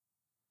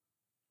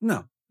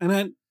 No.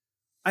 And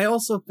I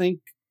also think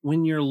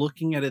when you're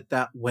looking at it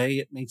that way,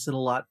 it makes it a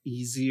lot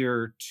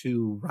easier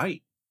to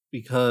write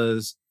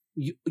because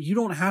you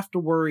don't have to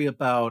worry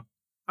about,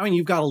 I mean,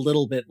 you've got a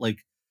little bit like,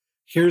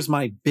 here's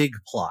my big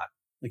plot.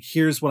 Like,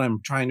 here's what I'm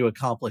trying to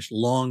accomplish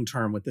long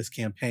term with this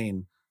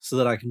campaign so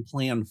that I can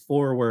plan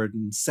forward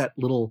and set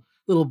little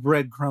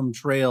breadcrumb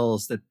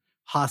trails that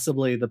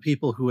possibly the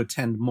people who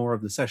attend more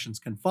of the sessions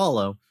can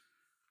follow.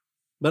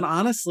 But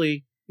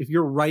honestly, if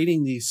you're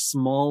writing these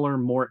smaller,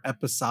 more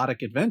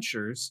episodic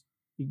adventures,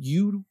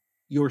 you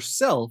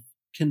yourself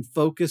can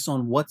focus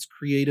on what's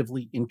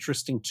creatively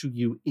interesting to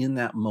you in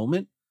that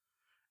moment.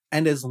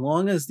 And as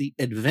long as the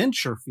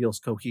adventure feels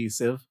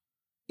cohesive,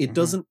 it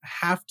doesn't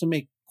have to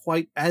make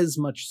quite as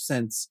much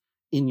sense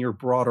in your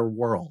broader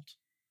world.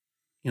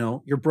 You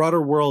know, your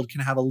broader world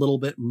can have a little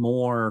bit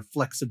more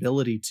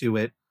flexibility to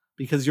it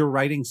because you're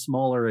writing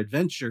smaller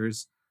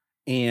adventures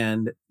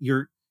and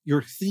your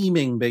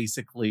theming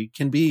basically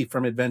can be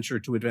from adventure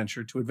to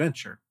adventure to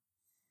adventure.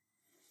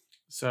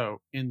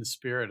 So in the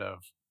spirit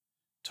of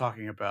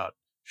talking about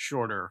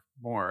shorter,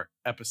 more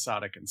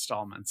episodic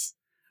installments,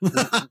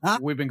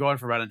 we've been going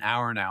for about an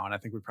hour now, and I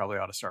think we probably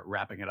ought to start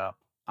wrapping it up.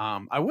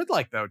 I would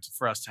like, though,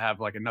 for us to have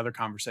like another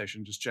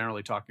conversation, just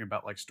generally talking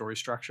about like story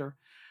structure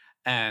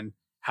and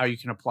how you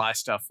can apply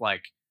stuff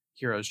like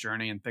Hero's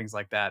Journey and things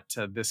like that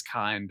to this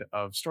kind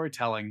of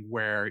storytelling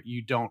where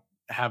you don't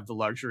have the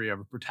luxury of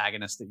a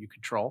protagonist that you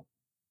control.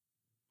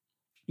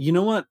 You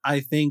know what I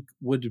think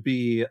would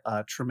be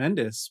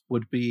tremendous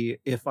would be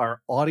if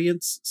our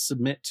audience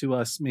submit to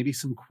us maybe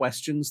some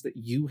questions that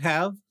you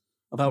have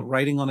about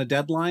writing on a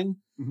deadline.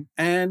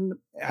 And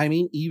I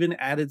mean, even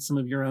added some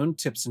of your own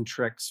tips and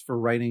tricks for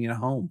writing at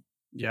home.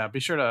 Yeah, be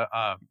sure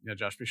to,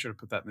 Josh, be sure to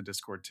put that in the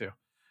Discord too.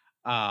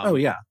 Oh,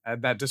 yeah.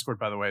 That Discord,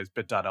 by the way, is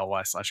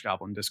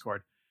bit.ly/goblin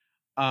Discord.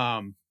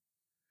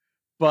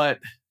 But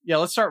yeah,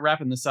 let's start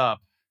wrapping this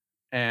up.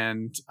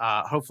 And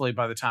hopefully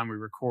by the time we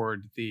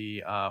record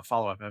the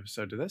follow-up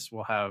episode to this,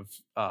 we'll have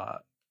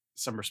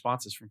some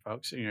responses from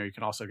folks. You know, you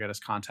can also get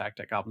us contact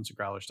at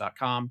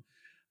goblinsandgrowlers.com,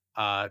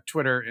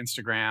 Twitter,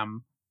 Instagram,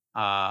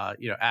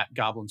 at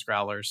Goblins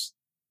Growlers,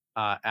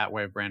 at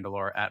Way of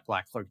Brandalore, at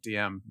Black Cloak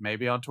DM,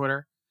 maybe on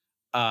Twitter.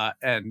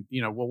 And,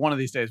 one of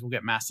these days we'll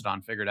get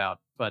Mastodon figured out.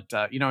 But,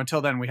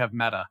 until then we have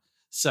Meta.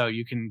 So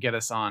you can get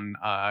us on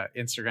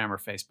Instagram or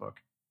Facebook.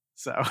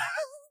 So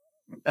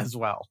as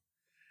well.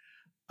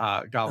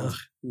 Goblins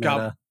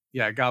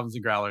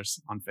and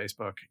Growlers on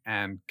Facebook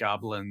and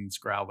Goblins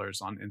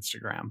Growlers on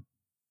Instagram.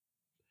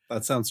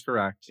 That sounds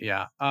correct.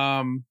 Yeah.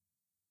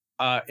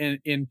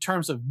 In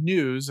terms of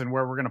news and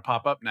where we're going to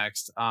pop up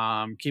next,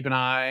 keep an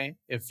eye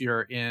if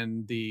you're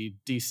in the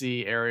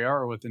DC area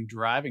or within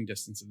driving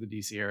distance of the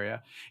DC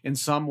area. In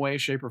some way,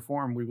 shape, or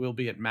form, we will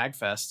be at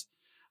MagFest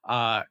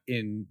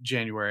in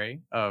January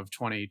of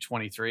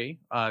 2023,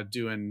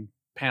 doing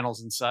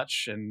panels and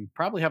such, and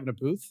probably having a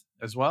booth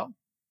as well.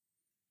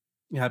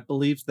 Yeah, I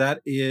believe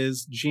that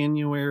is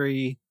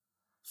January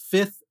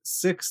 5th,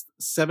 6th,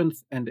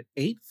 7th, and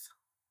 8th.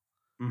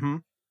 Mm-hmm.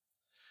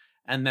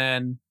 And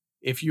then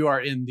if you are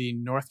in the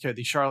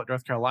Charlotte,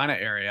 North Carolina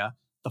area,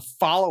 the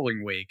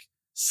following week,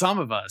 some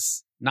of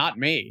us, not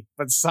me,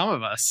 but some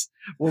of us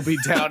will be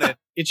down at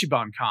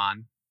Ichiban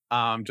Con,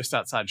 just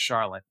outside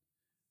Charlotte.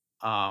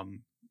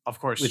 Of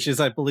course. Which is,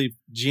 I believe,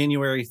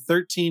 January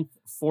 13th,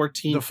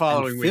 14th, the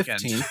following and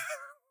 15th. Weekend.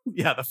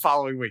 Yeah, the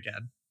following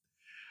weekend.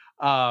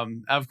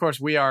 Of course,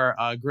 we are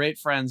great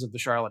friends of the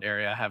Charlotte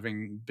area,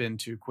 having been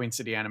to Queen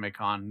City Anime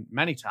Con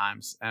many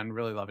times and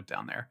really love it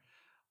down there.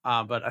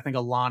 But I think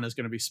Alon is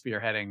going to be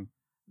spearheading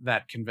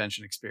that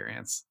convention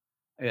experience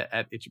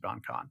at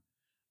Ichiban Con.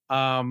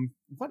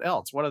 What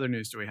else? What other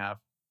news do we have?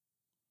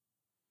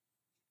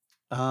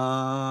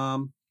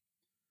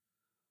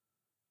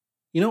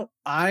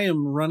 I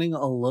am running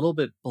a little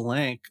bit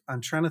blank.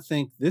 I'm trying to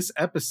think. This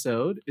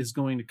episode is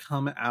going to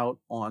come out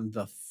on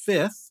the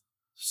 5th.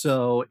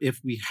 So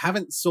if we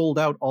haven't sold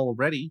out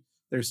already,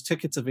 there's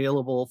tickets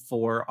available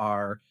for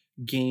our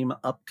game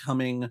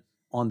upcoming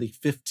on the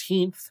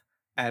 15th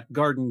at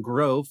Garden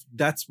Grove.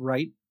 That's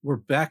right. We're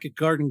back at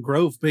Garden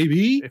Grove,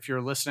 baby. If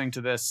you're listening to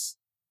this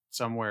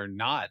somewhere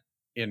not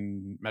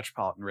in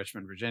metropolitan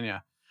Richmond,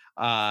 Virginia,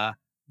 that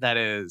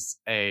is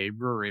a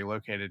brewery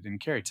located in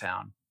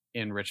Carytown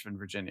in Richmond,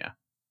 Virginia.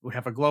 We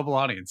have a global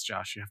audience,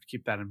 Josh. You have to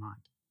keep that in mind.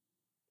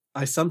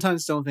 I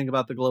sometimes don't think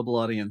about the global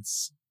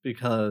audience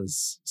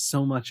because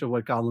so much of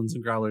what Goblins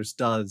and Growlers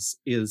does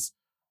is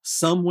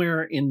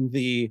somewhere in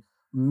the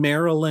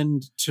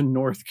Maryland to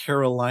North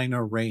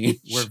Carolina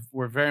range.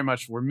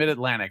 We're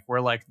mid-Atlantic.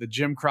 We're like the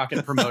Jim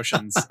Crockett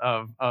Promotions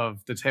of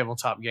the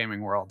tabletop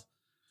gaming world.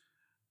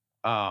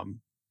 But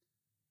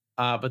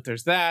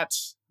there's that.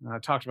 I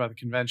talked about the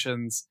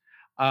conventions.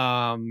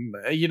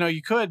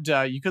 You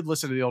could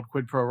listen to the old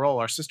Quid Pro Roll,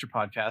 our sister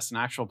podcast, an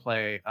actual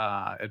play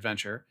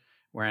adventure,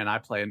 wherein I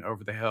play an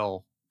over the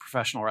hill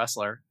professional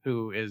wrestler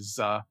who is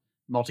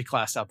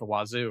multi-classed out the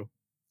wazoo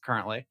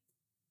currently.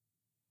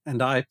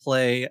 And I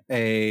play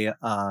a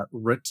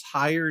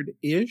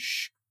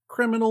retired-ish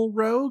criminal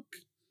rogue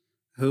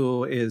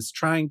who is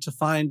trying to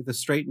find the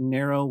straight and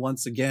narrow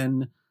once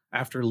again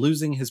after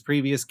losing his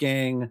previous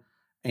gang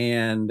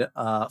and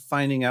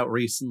finding out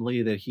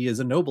recently that he is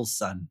a noble's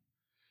son.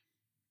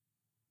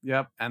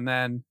 Yep. And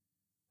then,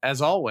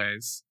 as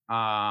always,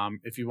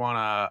 if you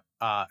want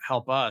to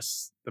help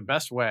us, the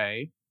best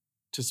way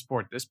to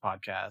support this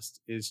podcast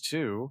is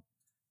to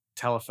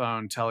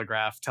telephone,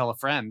 telegraph, tell a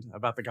friend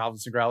about the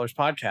Goblins and Growlers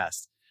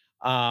podcast.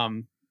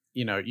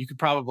 You could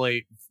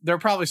there are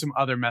probably some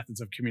other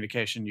methods of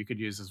communication you could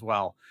use as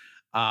well.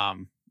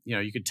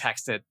 You could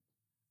text it.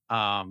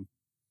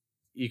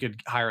 You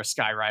could hire a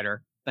skywriter,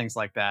 things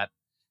like that.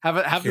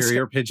 Have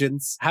carrier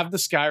pigeons. Have the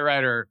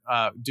skywriter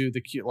do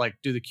the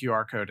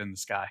QR code in the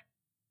sky.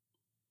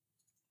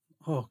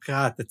 Oh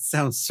God, that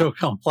sounds so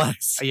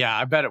complex. Yeah,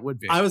 I bet it would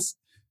be. I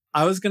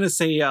was gonna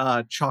say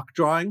chalk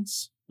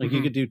drawings. Like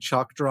you could do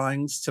chalk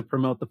drawings to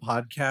promote the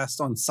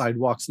podcast on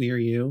sidewalks near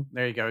you.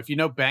 There you go. If you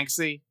know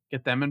Banksy,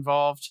 get them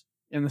involved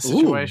in the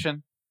situation.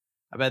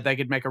 Ooh. I bet they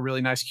could make a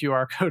really nice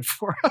QR code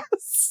for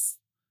us.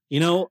 You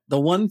know, the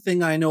one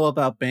thing I know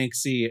about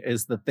Banksy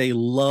is that they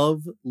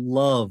love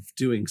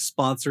doing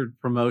sponsored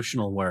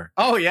promotional work.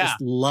 Oh yeah.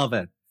 Just love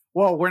it.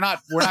 Well, we're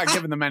not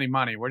giving them any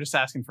money. We're just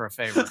asking for a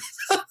favor.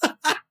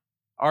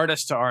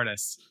 Artist to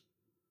artist.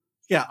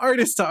 Yeah,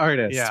 artist to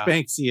artist. Yeah.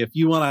 Banksy, if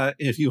you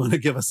wanna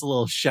give us a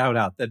little shout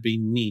out, that'd be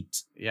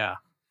neat. Yeah.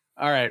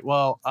 All right.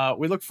 Well,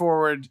 we look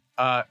forward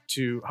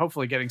to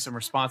hopefully getting some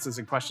responses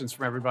and questions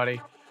from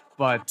everybody.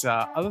 But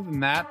other than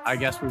that, I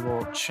guess we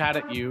will chat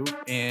at you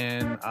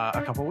in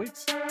a couple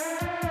weeks.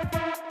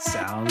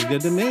 Sounds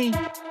good to me.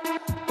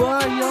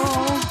 Bye,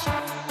 y'all.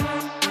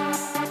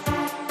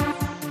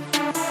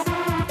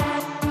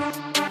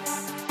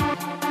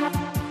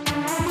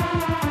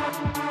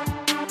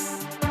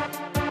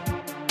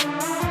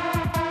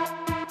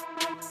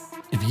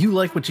 If you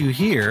like what you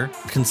hear,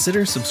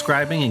 consider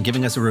subscribing and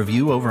giving us a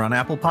review over on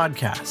Apple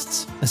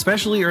Podcasts.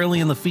 Especially early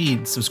in the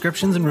feed,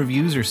 subscriptions and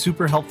reviews are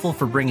super helpful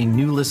for bringing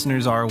new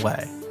listeners our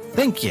way.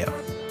 Thank you.